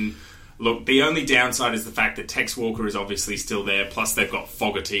kid in. Look, the only downside is the fact that Tex Walker is obviously still there, plus they've got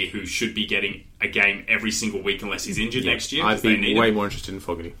Fogarty, who should be getting a game every single week unless he's injured next year. I'd be way more interested in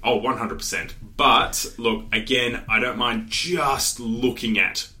Fogarty. Oh, 100%. But, look, again, I don't mind just looking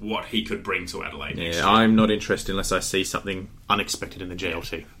at what he could bring to Adelaide next year. I'm not interested unless I see something unexpected in the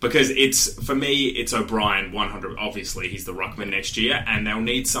JLT. Because for me, it's O'Brien, 100. Obviously, he's the ruckman next year, and they'll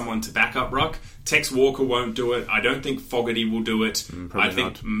need someone to back up ruck. Tex Walker won't do it. I don't think Fogarty will do it. I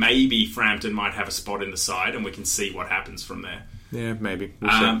think maybe Frampton might have a spot in the side, and we can see what happens from there. Yeah, maybe. We'll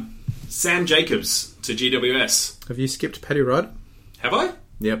see. Sam Jacobs to GWS. Have you skipped Paddy Ryder? Have I?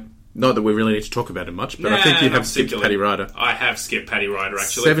 Yep. Not that we really need to talk about him much, but I think you have skipped Paddy Ryder. I have skipped Paddy Ryder,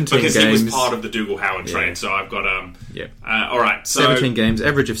 actually. 17 because games. He was part of the Dougal Howard trade, so I've got... all right, so... 17 games,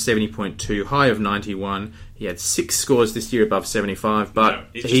 average of 70.2, high of 91. He had 6 scores this year above 75, but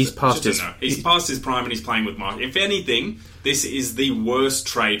he's past his... He's past his prime and he's playing with Marshall. If anything, this is the worst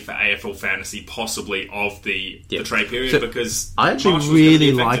trade for AFL fantasy, possibly, of the trade period, because... I actually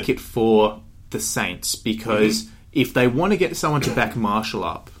really like it for the Saints, because if they want to get someone to back Marshall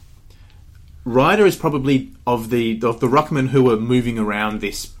up, Ryder is probably of the ruckmen who are moving around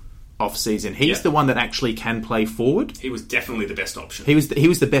this off-season. He's the one that actually can play forward. He was definitely the best option. He was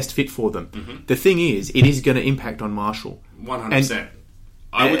the best fit for them. The thing is, it is going to impact on Marshall. 100%.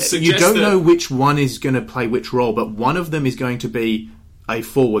 I would suggest you don't know which one is going to play which role, but one of them is going to be a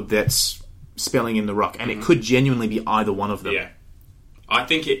forward that's spelling in the ruck, and it could genuinely be either one of them. Yeah. I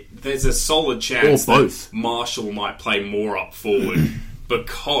think there's a solid chance that Marshall might play more up forward.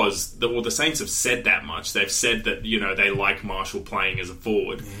 Because the Saints have said that much. They've said that, they like Marshall playing as a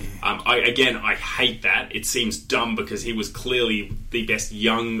forward. I hate that. It seems dumb because he was clearly the best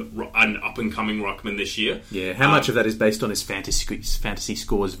young and up-and-coming ruckman this year. Yeah, how much of that is based on his fantasy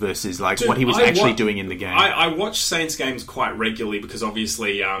scores versus what he was actually doing in the game? I watch Saints games quite regularly because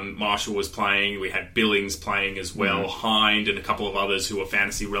obviously Marshall was playing. We had Billings playing as well, Hind and a couple of others who were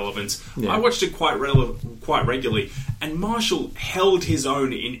fantasy relevant. Yeah. I watched it quite regularly, and Marshall held his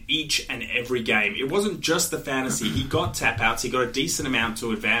own in each and every game. It wasn't just the fantasy. He got tap-outs. He got a decent amount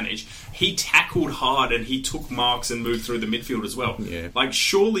to advantage. He tackled hard and he took marks and moved through the midfield as well. Yeah.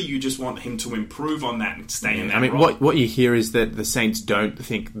 Surely you just want him to improve on that and stay in that role. What you hear is that the Saints don't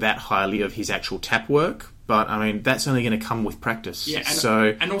think that highly of his actual tap work, but, that's only going to come with practice. Yeah,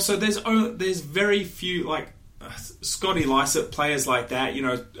 and also there's very few, Scotty Lysett, players like that,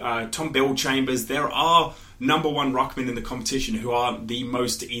 Tom Bellchambers, there are number one ruckmen in the competition who are the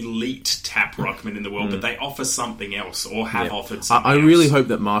most elite tap ruckmen in the world, but they offer something else or have offered something else. I really hope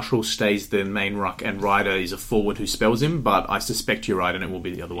that Marshall stays the main ruck and Ryder is a forward who spells him, but I suspect you're right and it will be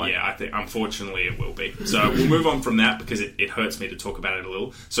the other way. Yeah, I think unfortunately it will be. So we'll move on from that because it hurts me to talk about it a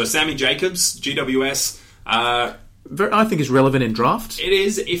little. So Sammy Jacobs, GWS. I think is relevant in draft. It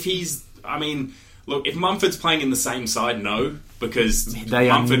is if he's... look, if Mumford's playing in the same side, no. because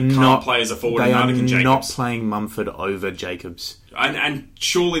Mumford can't play as a forward and neither can Jacobs. They are not playing Mumford over Jacobs. And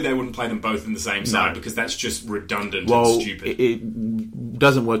surely they wouldn't play them both in the same side because that's just redundant and stupid. It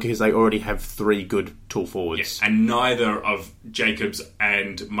doesn't work because they already have 3 good tall forwards. Yes, and neither of Jacobs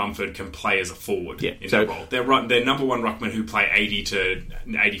and Mumford can play as a forward in their role. They're number one ruckmen who play 80 to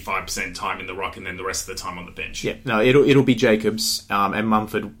 85% time in the ruck and then the rest of the time on the bench. Yeah, no, it'll be Jacobs and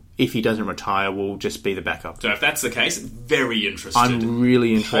Mumford. If he doesn't retire, will just be the backup. So if that's the case, very interested. I'm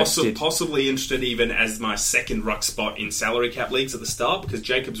really interested. Possibly interested even as my second ruck spot in salary cap leagues at the start because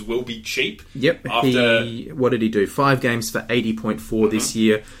Jacobs will be cheap. Yep. What did he do? 5 games for 80.4 this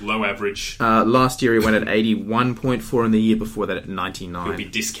year. Low average. Last year he went at 81.4 and the year before that at 99. He'll be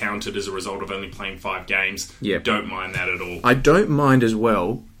discounted as a result of only playing 5 games. Yep. Don't mind that at all. I don't mind as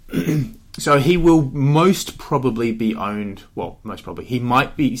well. So he will most probably be owned... Well, most probably. He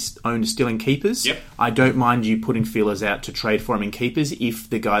might be owned still in keepers. Yep. I don't mind you putting feelers out to trade for him in keepers if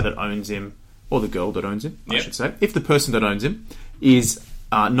the guy that owns him, or the girl that owns him, I should say, if the person that owns him is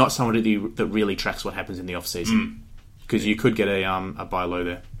not somebody that really tracks what happens in the off-season. Because you could get a buy low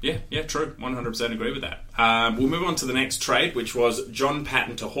there. Yeah, true. 100% agree with that. We'll move on to the next trade, which was John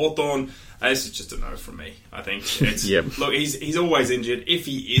Patton to Hawthorn. This is just a no from me, I think. Look, he's always injured. If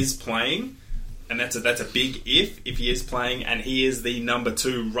he is playing, and that's a big if he is playing, and he is the number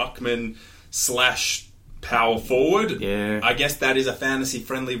 2 ruckman / power forward, I guess that is a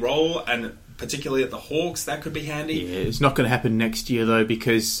fantasy-friendly role, and particularly at the Hawks, that could be handy. Yeah, it's not going to happen next year, though,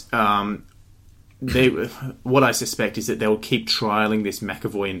 because... what I suspect is that they'll keep trialling this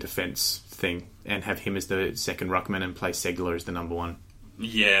McAvoy in defence thing and have him as the second ruckman and play Segler as the number 1.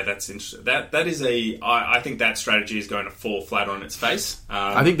 Yeah, that's interesting. That is I think that strategy is going to fall flat on its face.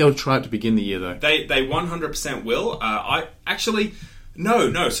 I think they'll try it to begin the year, though. They 100% will.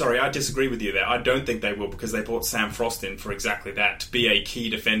 Sorry, I disagree with you there. I don't think they will because they brought Sam Frost in for exactly that, to be a key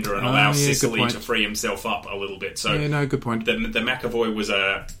defender and allow Sicily to free himself up a little bit. So good point. The McAvoy was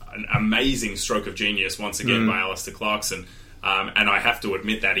an amazing stroke of genius once again by Alistair Clarkson. And I have to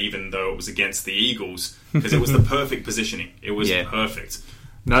admit that even though it was against the Eagles, because it was the perfect positioning. It was perfect.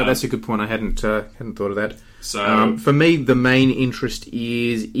 No, that's a good point. I hadn't thought of that. So for me, the main interest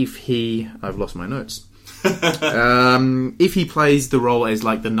is if he... I've lost my notes. If he plays the role as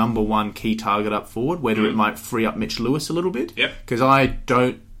like the number 1 key target up forward, whether it might free up Mitch Lewis a little bit. Yep. Because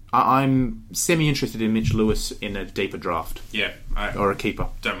I'm semi-interested in Mitch Lewis in a deeper draft. Yeah. Or a keeper.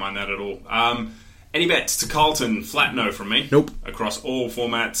 Don't mind that at all. Any bets to Carlton? Flat no from me. Nope. Across all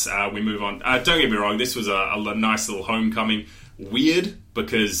formats. We move on. Don't get me wrong, this was a nice little homecoming. Weird,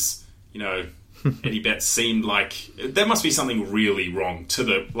 because, Eddie Betts seemed like... There must be something really wrong,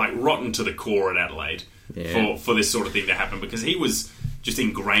 rotten to the core at Adelaide for this sort of thing to happen, because he was just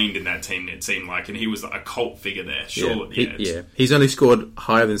ingrained in that team, it seemed like, and he was a cult figure there, He's only scored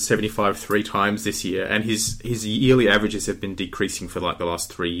higher than 75 3 times this year, and his yearly averages have been decreasing for the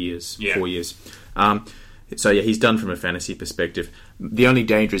last 4 years. He's done from a fantasy perspective. The only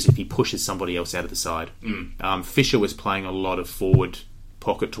danger is if he pushes somebody else out of the side. Fisher was playing a lot of forward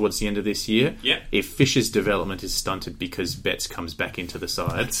pocket towards the end of this year. If Fisher's development is stunted because Betts comes back into the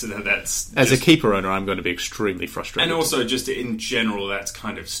side, as a keeper owner, I'm going to be extremely frustrated. And also, just in general, that's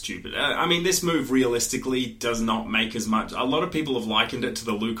kind of stupid. This move realistically does not make as much. A lot of people have likened it to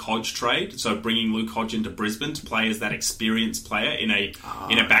the Luke Hodge trade, so bringing Luke Hodge into Brisbane to play as that experienced player in a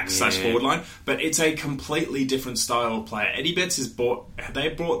back / forward line. But it's a completely different style of player. Eddie Betts brought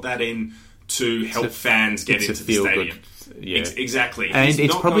that in to help fans get into the stadium. Exactly. And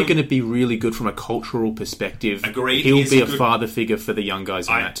it's probably going to be really good from a cultural perspective. Agreed. He'll be a father figure for the young guys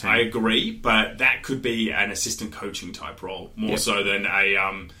in that team. I agree, but that could be an assistant coaching type role, more so than a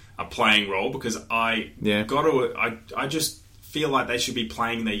playing role, because I just feel like they should be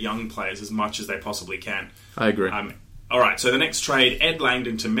playing their young players as much as they possibly can. I agree. All right, so the next trade, Ed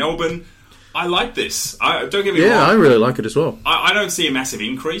Langdon to Melbourne. I like this. Don't get me wrong. Yeah, I really like it as well. I don't see a massive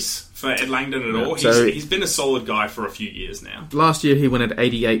increase for Ed Langdon at all. He's been a solid guy for a few years now. Last year he went at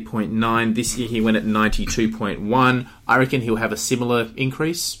 88.9. This year he went at 92.1. I reckon he'll have a similar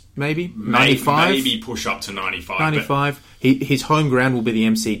increase, maybe 95. Maybe push up to 95. 95. His home ground will be the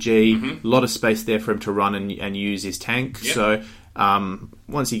MCG. A lot of space there for him to run and use his tank. Yep. So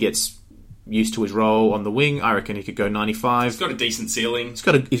once he gets used to his role on the wing, I reckon he could go 95. He's got a decent ceiling.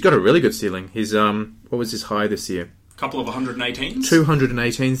 He's got a really good ceiling. His what was his high this year? A couple of 118s.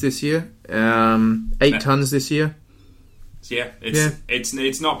 218s this year. 8 tons this year. Yeah,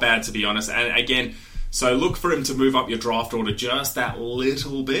 it's not bad, to be honest. And again, so look for him to move up your draft order just that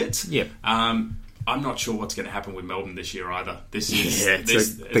little bit. Yeah. I'm not sure what's going to happen with Melbourne this year either. This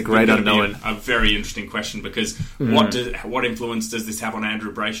is the great unknown. A very interesting question because what influence does this have on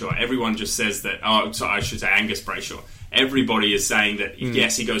Andrew Brayshaw? Everyone just says that. Oh, so I should say Angus Brayshaw. Everybody is saying that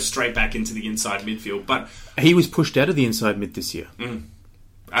yes, he goes straight back into the inside midfield, but he was pushed out of the inside mid this year.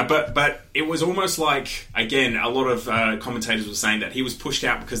 But it was almost like, again, a lot of commentators were saying that he was pushed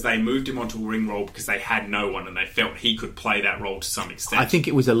out because they moved him onto a wing role because they had no one and they felt he could play that role to some extent. I think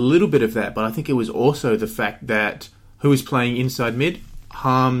it was a little bit of that, but I think it was also the fact that who was playing inside mid?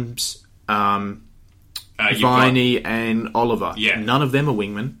 Harms, Viney and Oliver. Yeah. None of them are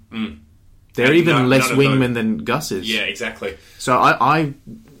wingmen. They're even less wingmen than Gus is. Yeah, exactly. So I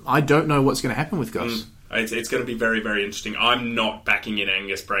don't know what's going to happen with Gus. It's going to be very, very interesting. I'm not backing in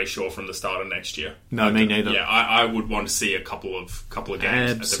Angus Brayshaw from the start of next year. No, me neither. Yeah, I would want to see a couple of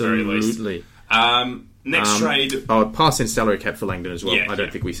games Absolutely. at the very least. Next trade. Oh, pass in salary cap for Langdon as well. Yeah, I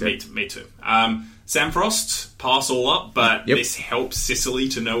don't think we said. Me too. Sam Frost, pass all up, but this helps Sicily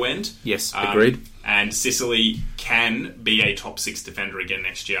to no end. Yes, agreed. And Sicily can be a top 6 defender again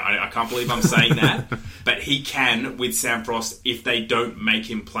next year. I can't believe I'm saying that, but he can with Sam Frost if they don't make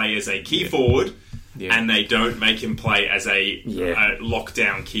him play as a key forward. Yeah. And they don't make him play as a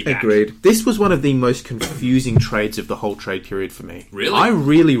lockdown key back. Agreed. This was one of the most confusing trades of the whole trade period for me. Really? I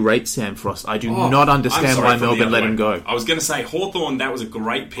really rate Sam Frost. I do not understand why Melbourne let him go. I was going to say Hawthorn, that was a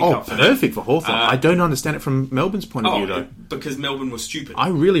great pickup for them. Perfect for Hawthorn. I don't understand it from Melbourne's point of view, though. Because Melbourne was stupid. I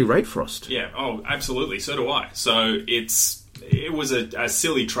really rate Frost. Yeah, absolutely. So do I. So it was a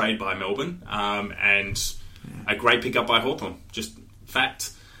silly trade by Melbourne and a great pickup by Hawthorn. Just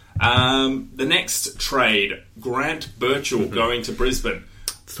fact. The next trade, Grant Birchall going to Brisbane.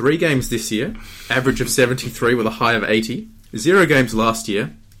 3 games this year, average of 73 with a high of 80. 0 games last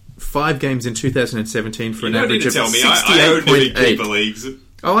year, 5 games in 2017 for an average of 68.8. Leagues.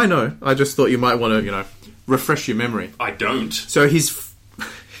 Oh, I know. I just thought you might want to, refresh your memory. I don't. So his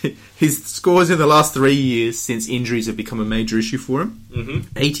scores in the last 3 years since injuries have become a major issue for him.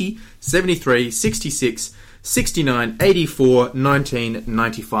 80, 73, 66, 69, 84, 19,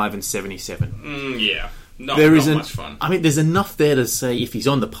 95 and 77. Not much fun. I mean, there's enough there to say if he's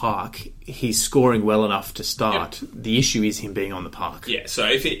on the park, he's scoring well enough to start. Yep. The issue is him being on the park. Yeah, so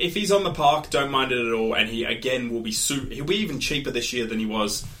if he's on the park, don't mind it at all. And he, again, he'll be even cheaper this year than he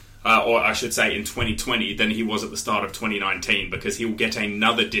was, or I should say in 2020, than he was at the start of 2019, because he will get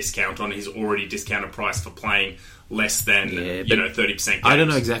another discount on his already discounted price for playing less than 30% games. I don't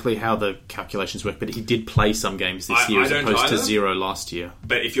know exactly how the calculations work, but he did play some games this year as opposed to 0 last year.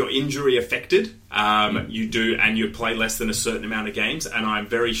 But if you're injury affected, you do, and you play less than a certain amount of games, and I'm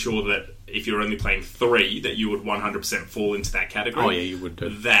very sure that if you're only playing 3, that you would 100% fall into that category. Oh yeah, you would do.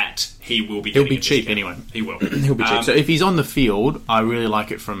 That he will be. He'll be cheap anyway. He will. He'll be cheap. So if he's on the field, I really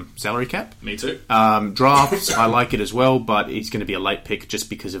like it from salary cap. Me too. Drafts, I like it as well, but he's going to be a late pick just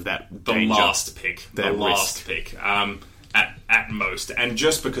because of that danger. Last pick. The last pick. At most, and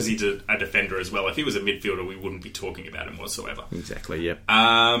just because he's a defender as well. If he was a midfielder, we wouldn't be talking about him whatsoever. Exactly. Yeah.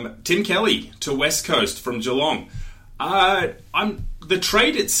 Tim Kelly to West Coast from Geelong. The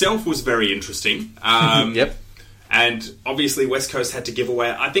trade itself was very interesting. Yep. And obviously West Coast had to give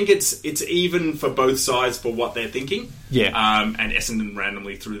away. I think it's even for both sides for what they're thinking. Yeah. And Essendon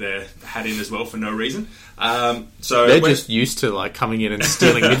randomly threw their hat in as well for no reason. So they're just used to coming in and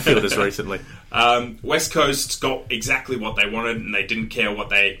stealing midfielders recently. West Coast got exactly what they wanted, and they didn't care what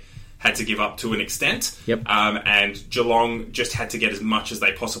they had to give up to an extent. Yep. And Geelong just had to get as much as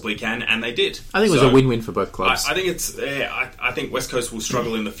they possibly can, and they did. I think it was a win-win for both clubs. I think it's. I think West Coast will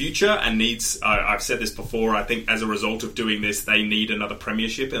struggle in the future and needs. I've said this before. I think as a result of doing this, they need another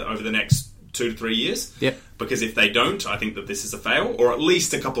premiership over the next 2 to 3 years. Yep. Because if they don't, I think that this is a fail, or at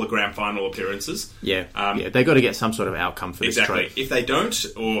least a couple of grand final appearances. Yeah. They've got to get some sort of outcome for this trade. If they don't,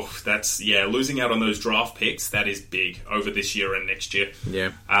 that's losing out on those draft picks. That is big over this year and next year. Yeah.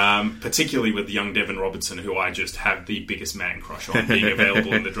 Particularly with young Devon Robertson, who I just have the biggest man crush on being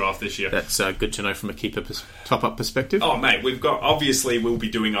available in the draft this year. That's good to know from a keeper top-up perspective. Oh, mate, we'll be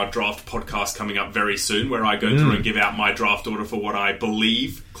doing our draft podcast coming up very soon, where I go through and give out my draft order for what I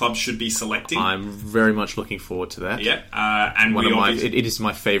believe clubs should be selecting. I'm very much looking forward to that. Yeah, and it is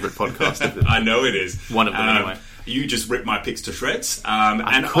my favourite podcast. I know it is. One of them, anyway. You just ripped my picks to shreds.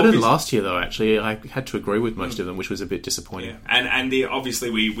 I couldn't last year, though, actually. I had to agree with most of them, which was a bit disappointing. Yeah. And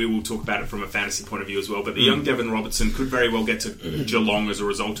obviously we will talk about it from a fantasy point of view as well, but the young Devon Robertson could very well get to Geelong as a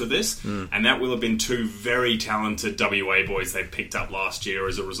result of this, and that will have been 2 very talented WA boys they picked up last year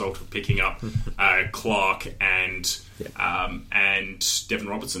as a result of picking up Clark and Devon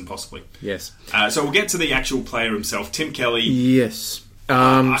Robertson, possibly. Yes. So we'll get to the actual player himself, Tim Kelly. Yes.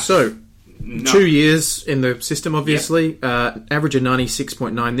 No. 2 years in the system, obviously. Yep. Average of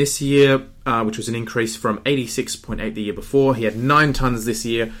 96.9 this year, which was an increase from 86.8 the year before. He had 9 tons this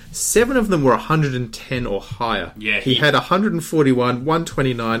year. 7 of them were 110 or higher. Yeah, he had 141,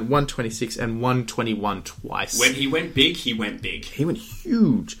 129, 126, and 121 twice. When he went big, he went big. He went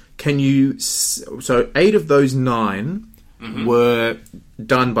huge. So 8 of those 9 were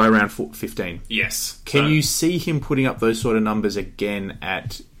done by around 15. Yes. Can you see him putting up those sort of numbers again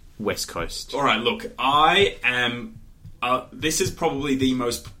at West Coast? All right, look, I am... this is probably the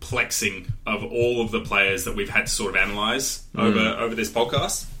most perplexing of all of the players that we've had to sort of analyse over this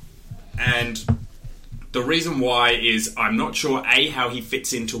podcast. And the reason why is I'm not sure, A, how he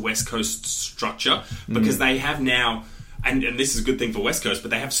fits into West Coast's structure, because they have now... And this is a good thing for West Coast,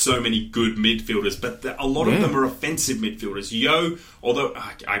 but they have so many good midfielders. But a lot of them are offensive midfielders. Yo, although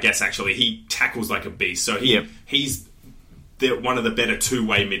I guess actually he tackles like a beast, so he's one of the better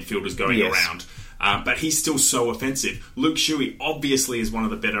two-way midfielders going around. But he's still so offensive. Luke Shuey obviously is one of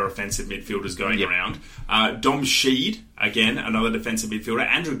the better offensive midfielders going around. Dom Sheed, again, another defensive midfielder.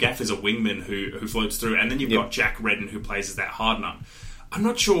 Andrew Gaff is a wingman who floats through. And then you've got Jack Redden, who plays as that hard nut. I'm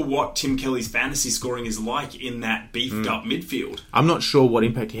not sure what Tim Kelly's fantasy scoring is like in that beefed-up midfield. I'm not sure what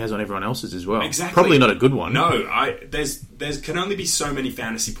impact he has on everyone else's as well. Exactly. Probably not a good one. No, there's can only be so many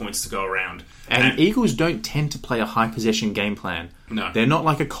fantasy points to go around. And Eagles don't tend to play a high-possession game plan. No. They're not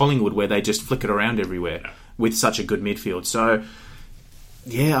like a Collingwood where they just flick it around everywhere with such a good midfield. So...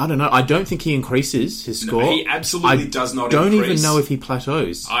 yeah, I don't know. I don't think he increases his score. No, he absolutely does not increase. I don't even increase. know if he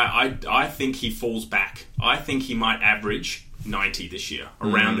plateaus. I think he falls back. I think he might average 90 this year,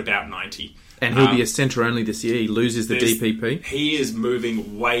 around about 90. And he'll be a centre only this year. He loses the DPP. He is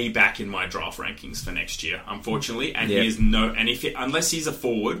moving way back in my draft rankings for next year, unfortunately. And he is unless he's a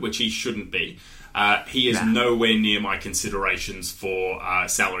forward, which he shouldn't be, he is nowhere near my considerations for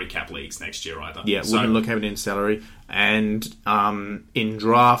salary cap leagues next year either. Yeah, wouldn't look having in salary. And in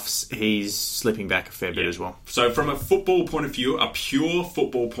drafts, he's slipping back a fair bit as well. So from a football point of view, a pure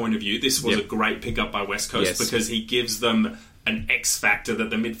football point of view, this was a great pickup by West Coast because he gives them an X factor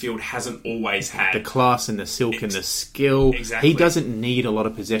that the midfield hasn't always had. The class and the silk and the skill. Exactly. He doesn't need a lot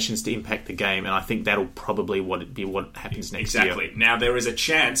of possessions to impact the game, and I think that'll probably be what happens next year. Exactly. Now, there is a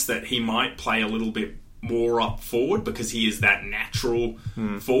chance that he might play a little bit more up forward because he is that natural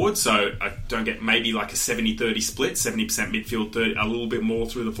forward. So I don't get maybe like a 70-30 split, 70% midfield, 30, a little bit more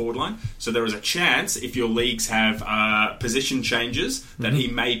through the forward line. So there is a chance if your leagues have position changes that he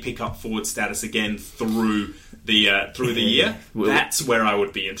may pick up forward status again through the year. Well, that's where I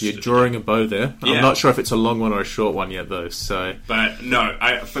would be interested. You're drawing a bow there. Yeah. I'm not sure if it's a long one or a short one yet, though. So, but no,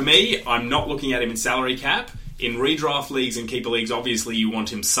 for me, I'm not looking at him in salary cap. In redraft leagues and keeper leagues, obviously you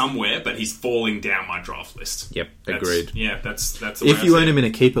want him somewhere, but he's falling down my draft list. Yep, agreed. That's the way if you own him in a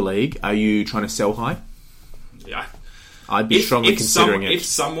keeper league, are you trying to sell high? Yeah. I'd be strongly considering it. If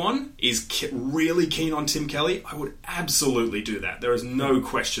someone is really keen on Tim Kelly, I would absolutely do that. There is no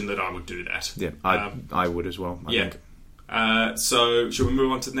question that I would do that. Yeah, I would as well, I think. So, should we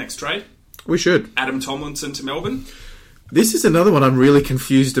move on to the next trade? We should. Adam Tomlinson to Melbourne. This is another one I'm really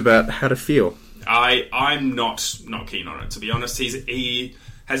confused about how to feel. I'm not keen on it, to be honest. He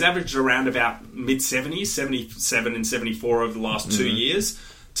has averaged around about mid-70s, 77 and 74 over the last 2 years.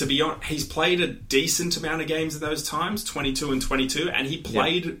 To be honest, he's played a decent amount of games at those times, 22 and 22, and he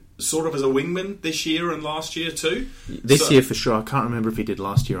played sort of as a wingman this year and last year too. This year for sure. I can't remember if he did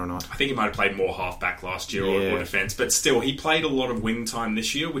last year or not. I think he might have played more halfback last year or defence, but still, he played a lot of wing time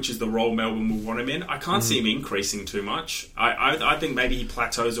this year, which is the role Melbourne will want him in. I can't see him increasing too much. I think maybe he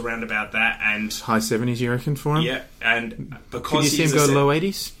plateaus around about that. And high 70s, you reckon, for him? Yeah, and because could you see him go low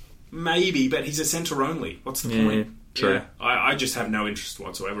 80s? Maybe, but he's a centre only. What's the point? True. Yeah, I just have no interest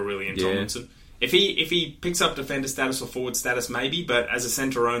whatsoever really in Tomlinson. If he picks up defender status or forward status, maybe, but as a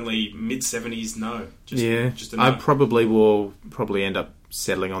centre only, mid-70s, no. Just a no. I will end up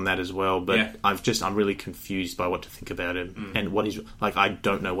settling on that as well, but I'm really confused by what to think about him and what I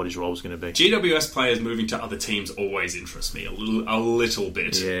don't know what his role is going to be. GWS players moving to other teams always interest me a little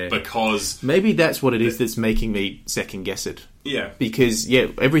bit because maybe that's what it is that's making me second guess it. Yeah, because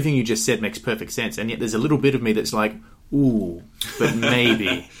everything you just said makes perfect sense, and yet there's a little bit of me that's like, ooh, but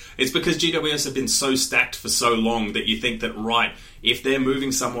maybe. It's because GWS have been so stacked for so long that you think that, if they're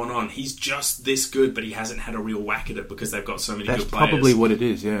moving someone on, he's just this good, but he hasn't had a real whack at it because they've got so many good players. That's probably what it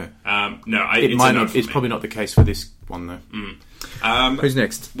is, yeah. It's probably not the case for this one, though. Who's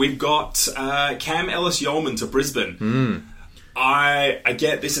next? We've got Cam Ellis-Yolman to Brisbane. I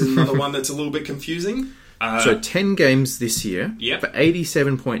get this is another one that's a little bit confusing. So 10 games this year for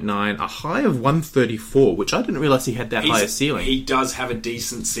 87.9, a high of 134, which I didn't realise he had that higher ceiling. He does have a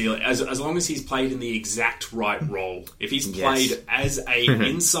decent ceiling, as long as he's played in the exact right role. If he's played as a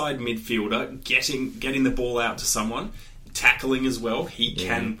inside midfielder, getting the ball out to someone, tackling as well, he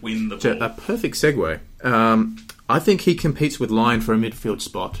can win the ball. A perfect segue. I think he competes with Lyon for a midfield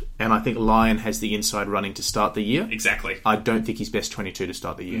spot, and I think Lyon has the inside running to start the year. Exactly. I don't think he's best 22 to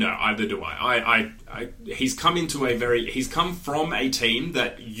start the year. No, either do I. He's come from a team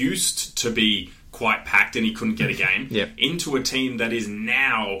that used to be quite packed and he couldn't get a game, into a team that is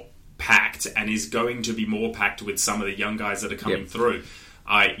now packed and is going to be more packed with some of the young guys that are coming through.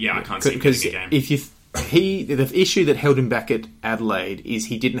 I can't see him getting a game. The issue that held him back at Adelaide is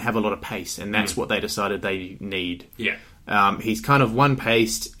he didn't have a lot of pace, and that's what they decided they need. Yeah. He's kind of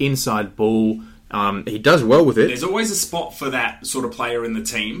one-paced, inside ball. He does well with it. There's always a spot for that sort of player in the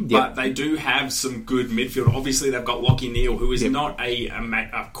team, but they do have some good midfield. Obviously, they've got Lachie Neale, who is not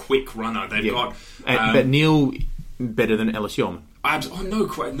a quick runner. They've got... but Neale, better than Ellis Yom. No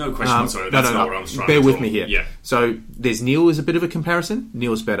question. Sorry, that's not what I was trying to Bear with draw. me here. Yeah. So there's Neale as a bit of a comparison.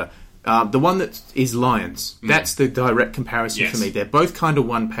 Neale's better. The one that is Lions, that's the direct comparison for me. They're both kind of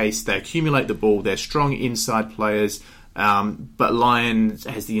one pace. They accumulate the ball. They're strong inside players. But Lions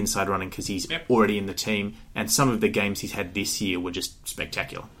has the inside running because he's already in the team. And some of the games he's had this year were just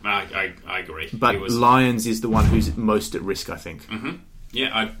spectacular. I agree. But Lions is the one who's most at risk, I think. Mm-hmm.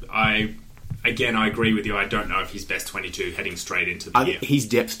 Yeah, I agree with you. I don't know if he's best 22 heading straight into the year. He's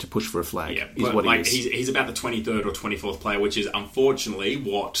depth to push for a flag, is what he is. He's about the 23rd or 24th player, which is unfortunately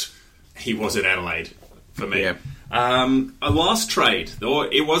what he was at Adelaide for me. Yeah. A last trade.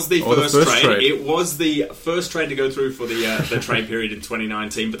 It was the first trade. It was the first trade to go through for the trade period in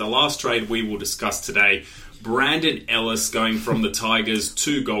 2019, but the last trade we will discuss today, Brandon Ellis going from the Tigers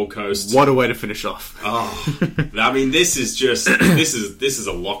to Gold Coast. What a way to finish off. I mean, this is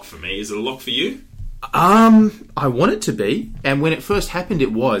a lock for me. Is it a lock for you? I want it to be, and when it first happened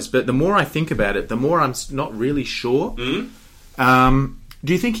it was, but the more I think about it, the more I'm not really sure.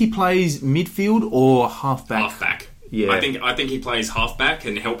 Do you think he plays midfield or halfback? Halfback. Yeah. I think he plays halfback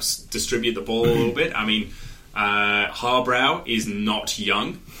and helps distribute the ball a little bit. I mean, Harbrow is not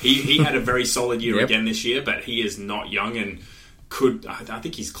young. He had a very solid year again this year, but he is not young and I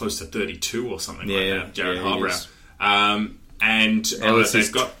think he's close to 32 or something like that, Jared Harbrow. And Ellis they've is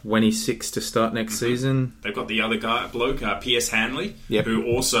got 26 to start next season. They've got the other bloke, Pierce Hanley, who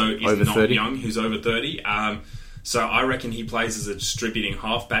also is over not 30. young, who's over 30. So I reckon he plays as a distributing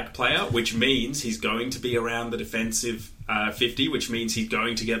halfback player, which means he's going to be around the defensive 50, which means he's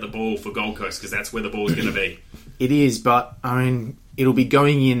going to get the ball for Gold Coast because that's where the ball's going to be. It is, but I mean, it'll be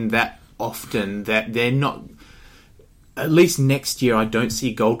going in that often that they're not... At least next year, I don't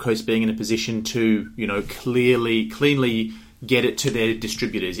see Gold Coast being in a position to, cleanly get it to their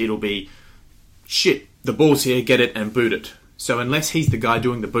distributors. It'll be, the ball's here, get it and boot it. So unless he's the guy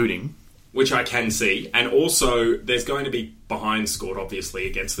doing the booting... Which I can see. And also, there's going to be behind scored, obviously,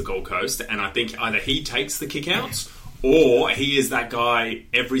 against the Gold Coast. And I think either he takes the kickouts or he is that guy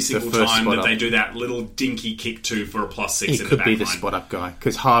every single time that they do that little dinky kick to for a +6 in the back line. He could be the spot-up guy,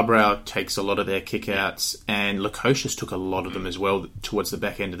 because Harbrow takes a lot of their kickouts, and Lukosius took a lot of them as well towards the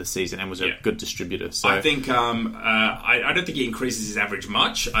back end of the season and was a good distributor. So I think I don't think he increases his average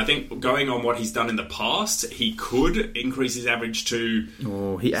much. I think going on what he's done in the past, he could increase his average to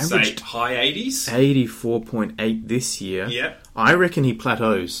he averaged high 80s. 84.8 this year. Yeah. I reckon he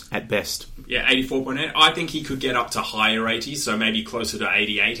plateaus at best. Yeah, 84.8. I think he could get up to higher 80s, so maybe closer to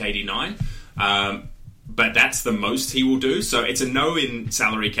 88, 89. But that's the most he will do. So it's a no in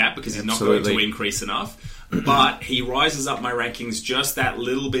salary cap because he's not going to increase enough. But he rises up my rankings just that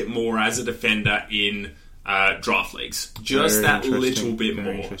little bit more as a defender in draft leagues. Just that little bit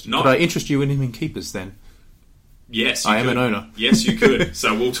more. Could I interest you in him in keepers then? Yes, I am an owner. Yes, you could.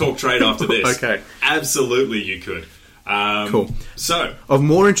 So we'll talk trade after this. Okay. Absolutely, you could. Cool. So, of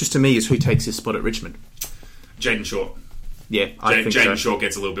more interest to me is who takes his spot at Richmond. Jaden Short. Yeah, I think Jaden Short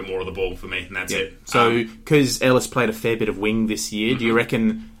gets a little bit more of the ball for me, and that's it. So, because Ellis played a fair bit of wing this year, do you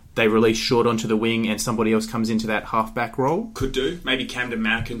reckon they release Short onto the wing and somebody else comes into that halfback role? Could do. Maybe Camden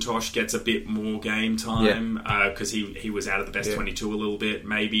McIntosh gets a bit more game time because he was out of the best 22 a little bit.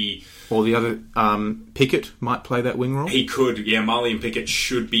 Maybe... Or the other, Pickett might play that wing role? He could, Marley and Pickett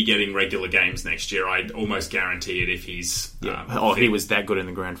should be getting regular games next year. I'd almost guarantee it if he's... he was that good in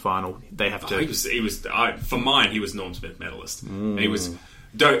the grand final. They have to... He was for mine, he was Norm Smith medalist. He was...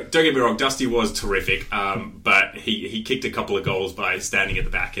 Don't get me wrong, Dusty was terrific, but he kicked a couple of goals by standing at the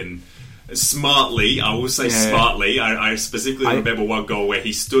back and smartly. I will say smartly. I specifically remember one goal where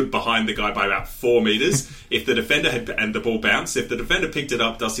he stood behind the guy by about 4 meters. If the defender and the ball bounced, if the defender picked it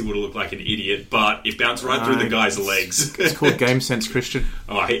up, Dusty would have looked like an idiot. But it bounced right through the guy's legs. It's called game sense, Christian.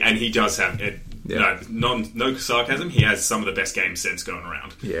 And he does have it. Yeah. No sarcasm. He has some of the best game sense going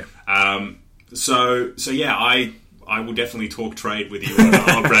around. Yeah. I will definitely talk trade with you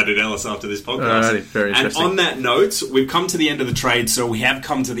on Brandon Ellis after this podcast. Very interesting. And on that note, we've come to the end of the trade, so we have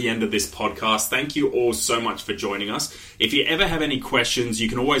come to the end of this podcast. Thank you all so much for joining us. If you ever have any questions, you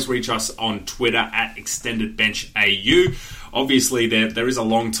can always reach us on Twitter at ExtendedBenchAU. Obviously, there is a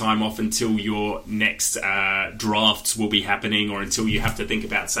long time off until your next drafts will be happening or until you have to think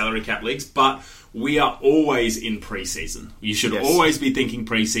about salary cap leagues, but we are always in preseason. You should always be thinking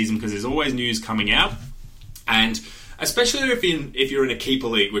preseason because there's always news coming out. And especially if you're in a keeper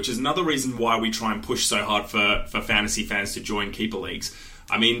league, which is another reason why we try and push so hard for fantasy fans to join keeper leagues.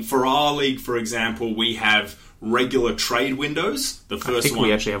 I mean, for our league, for example, we have regular trade windows. The first one,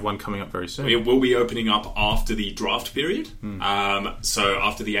 we actually have one coming up very soon. It will be opening up after the draft period. So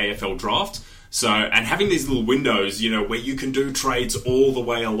after the AFL draft. So, and having these little windows, where you can do trades all the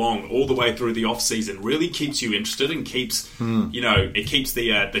way along, all the way through the off season, really keeps you interested and keeps, it keeps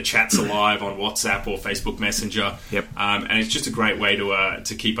the chats alive on WhatsApp or Facebook Messenger. Yep. And it's just a great way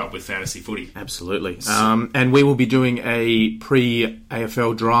to keep up with fantasy footy. Absolutely. And we will be doing a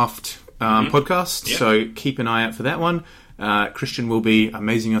pre-AFL draft podcast, so keep an eye out for that one. Christian will be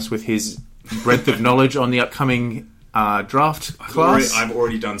amazing us with his breadth of knowledge on the upcoming draft class. I've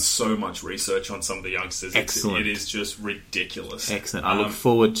already done so much research on some of the youngsters. Excellent. It is just ridiculous. Excellent. I look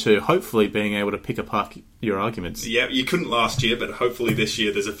forward to hopefully being able to pick apart your arguments. Yeah, you couldn't last year, but hopefully this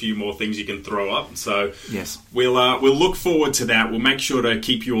year there's a few more things you can throw up. So yes, we'll look forward to that. We'll make sure to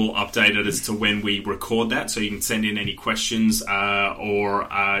keep you all updated as to when we record that, so you can send in any questions or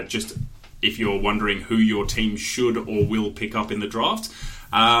just if you're wondering who your team should or will pick up in the draft.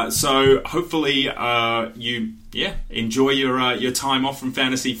 So hopefully you enjoy your time off from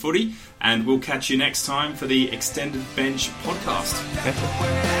fantasy footy, and we'll catch you next time for the Extended Bench podcast. Catch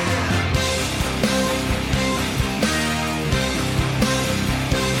you.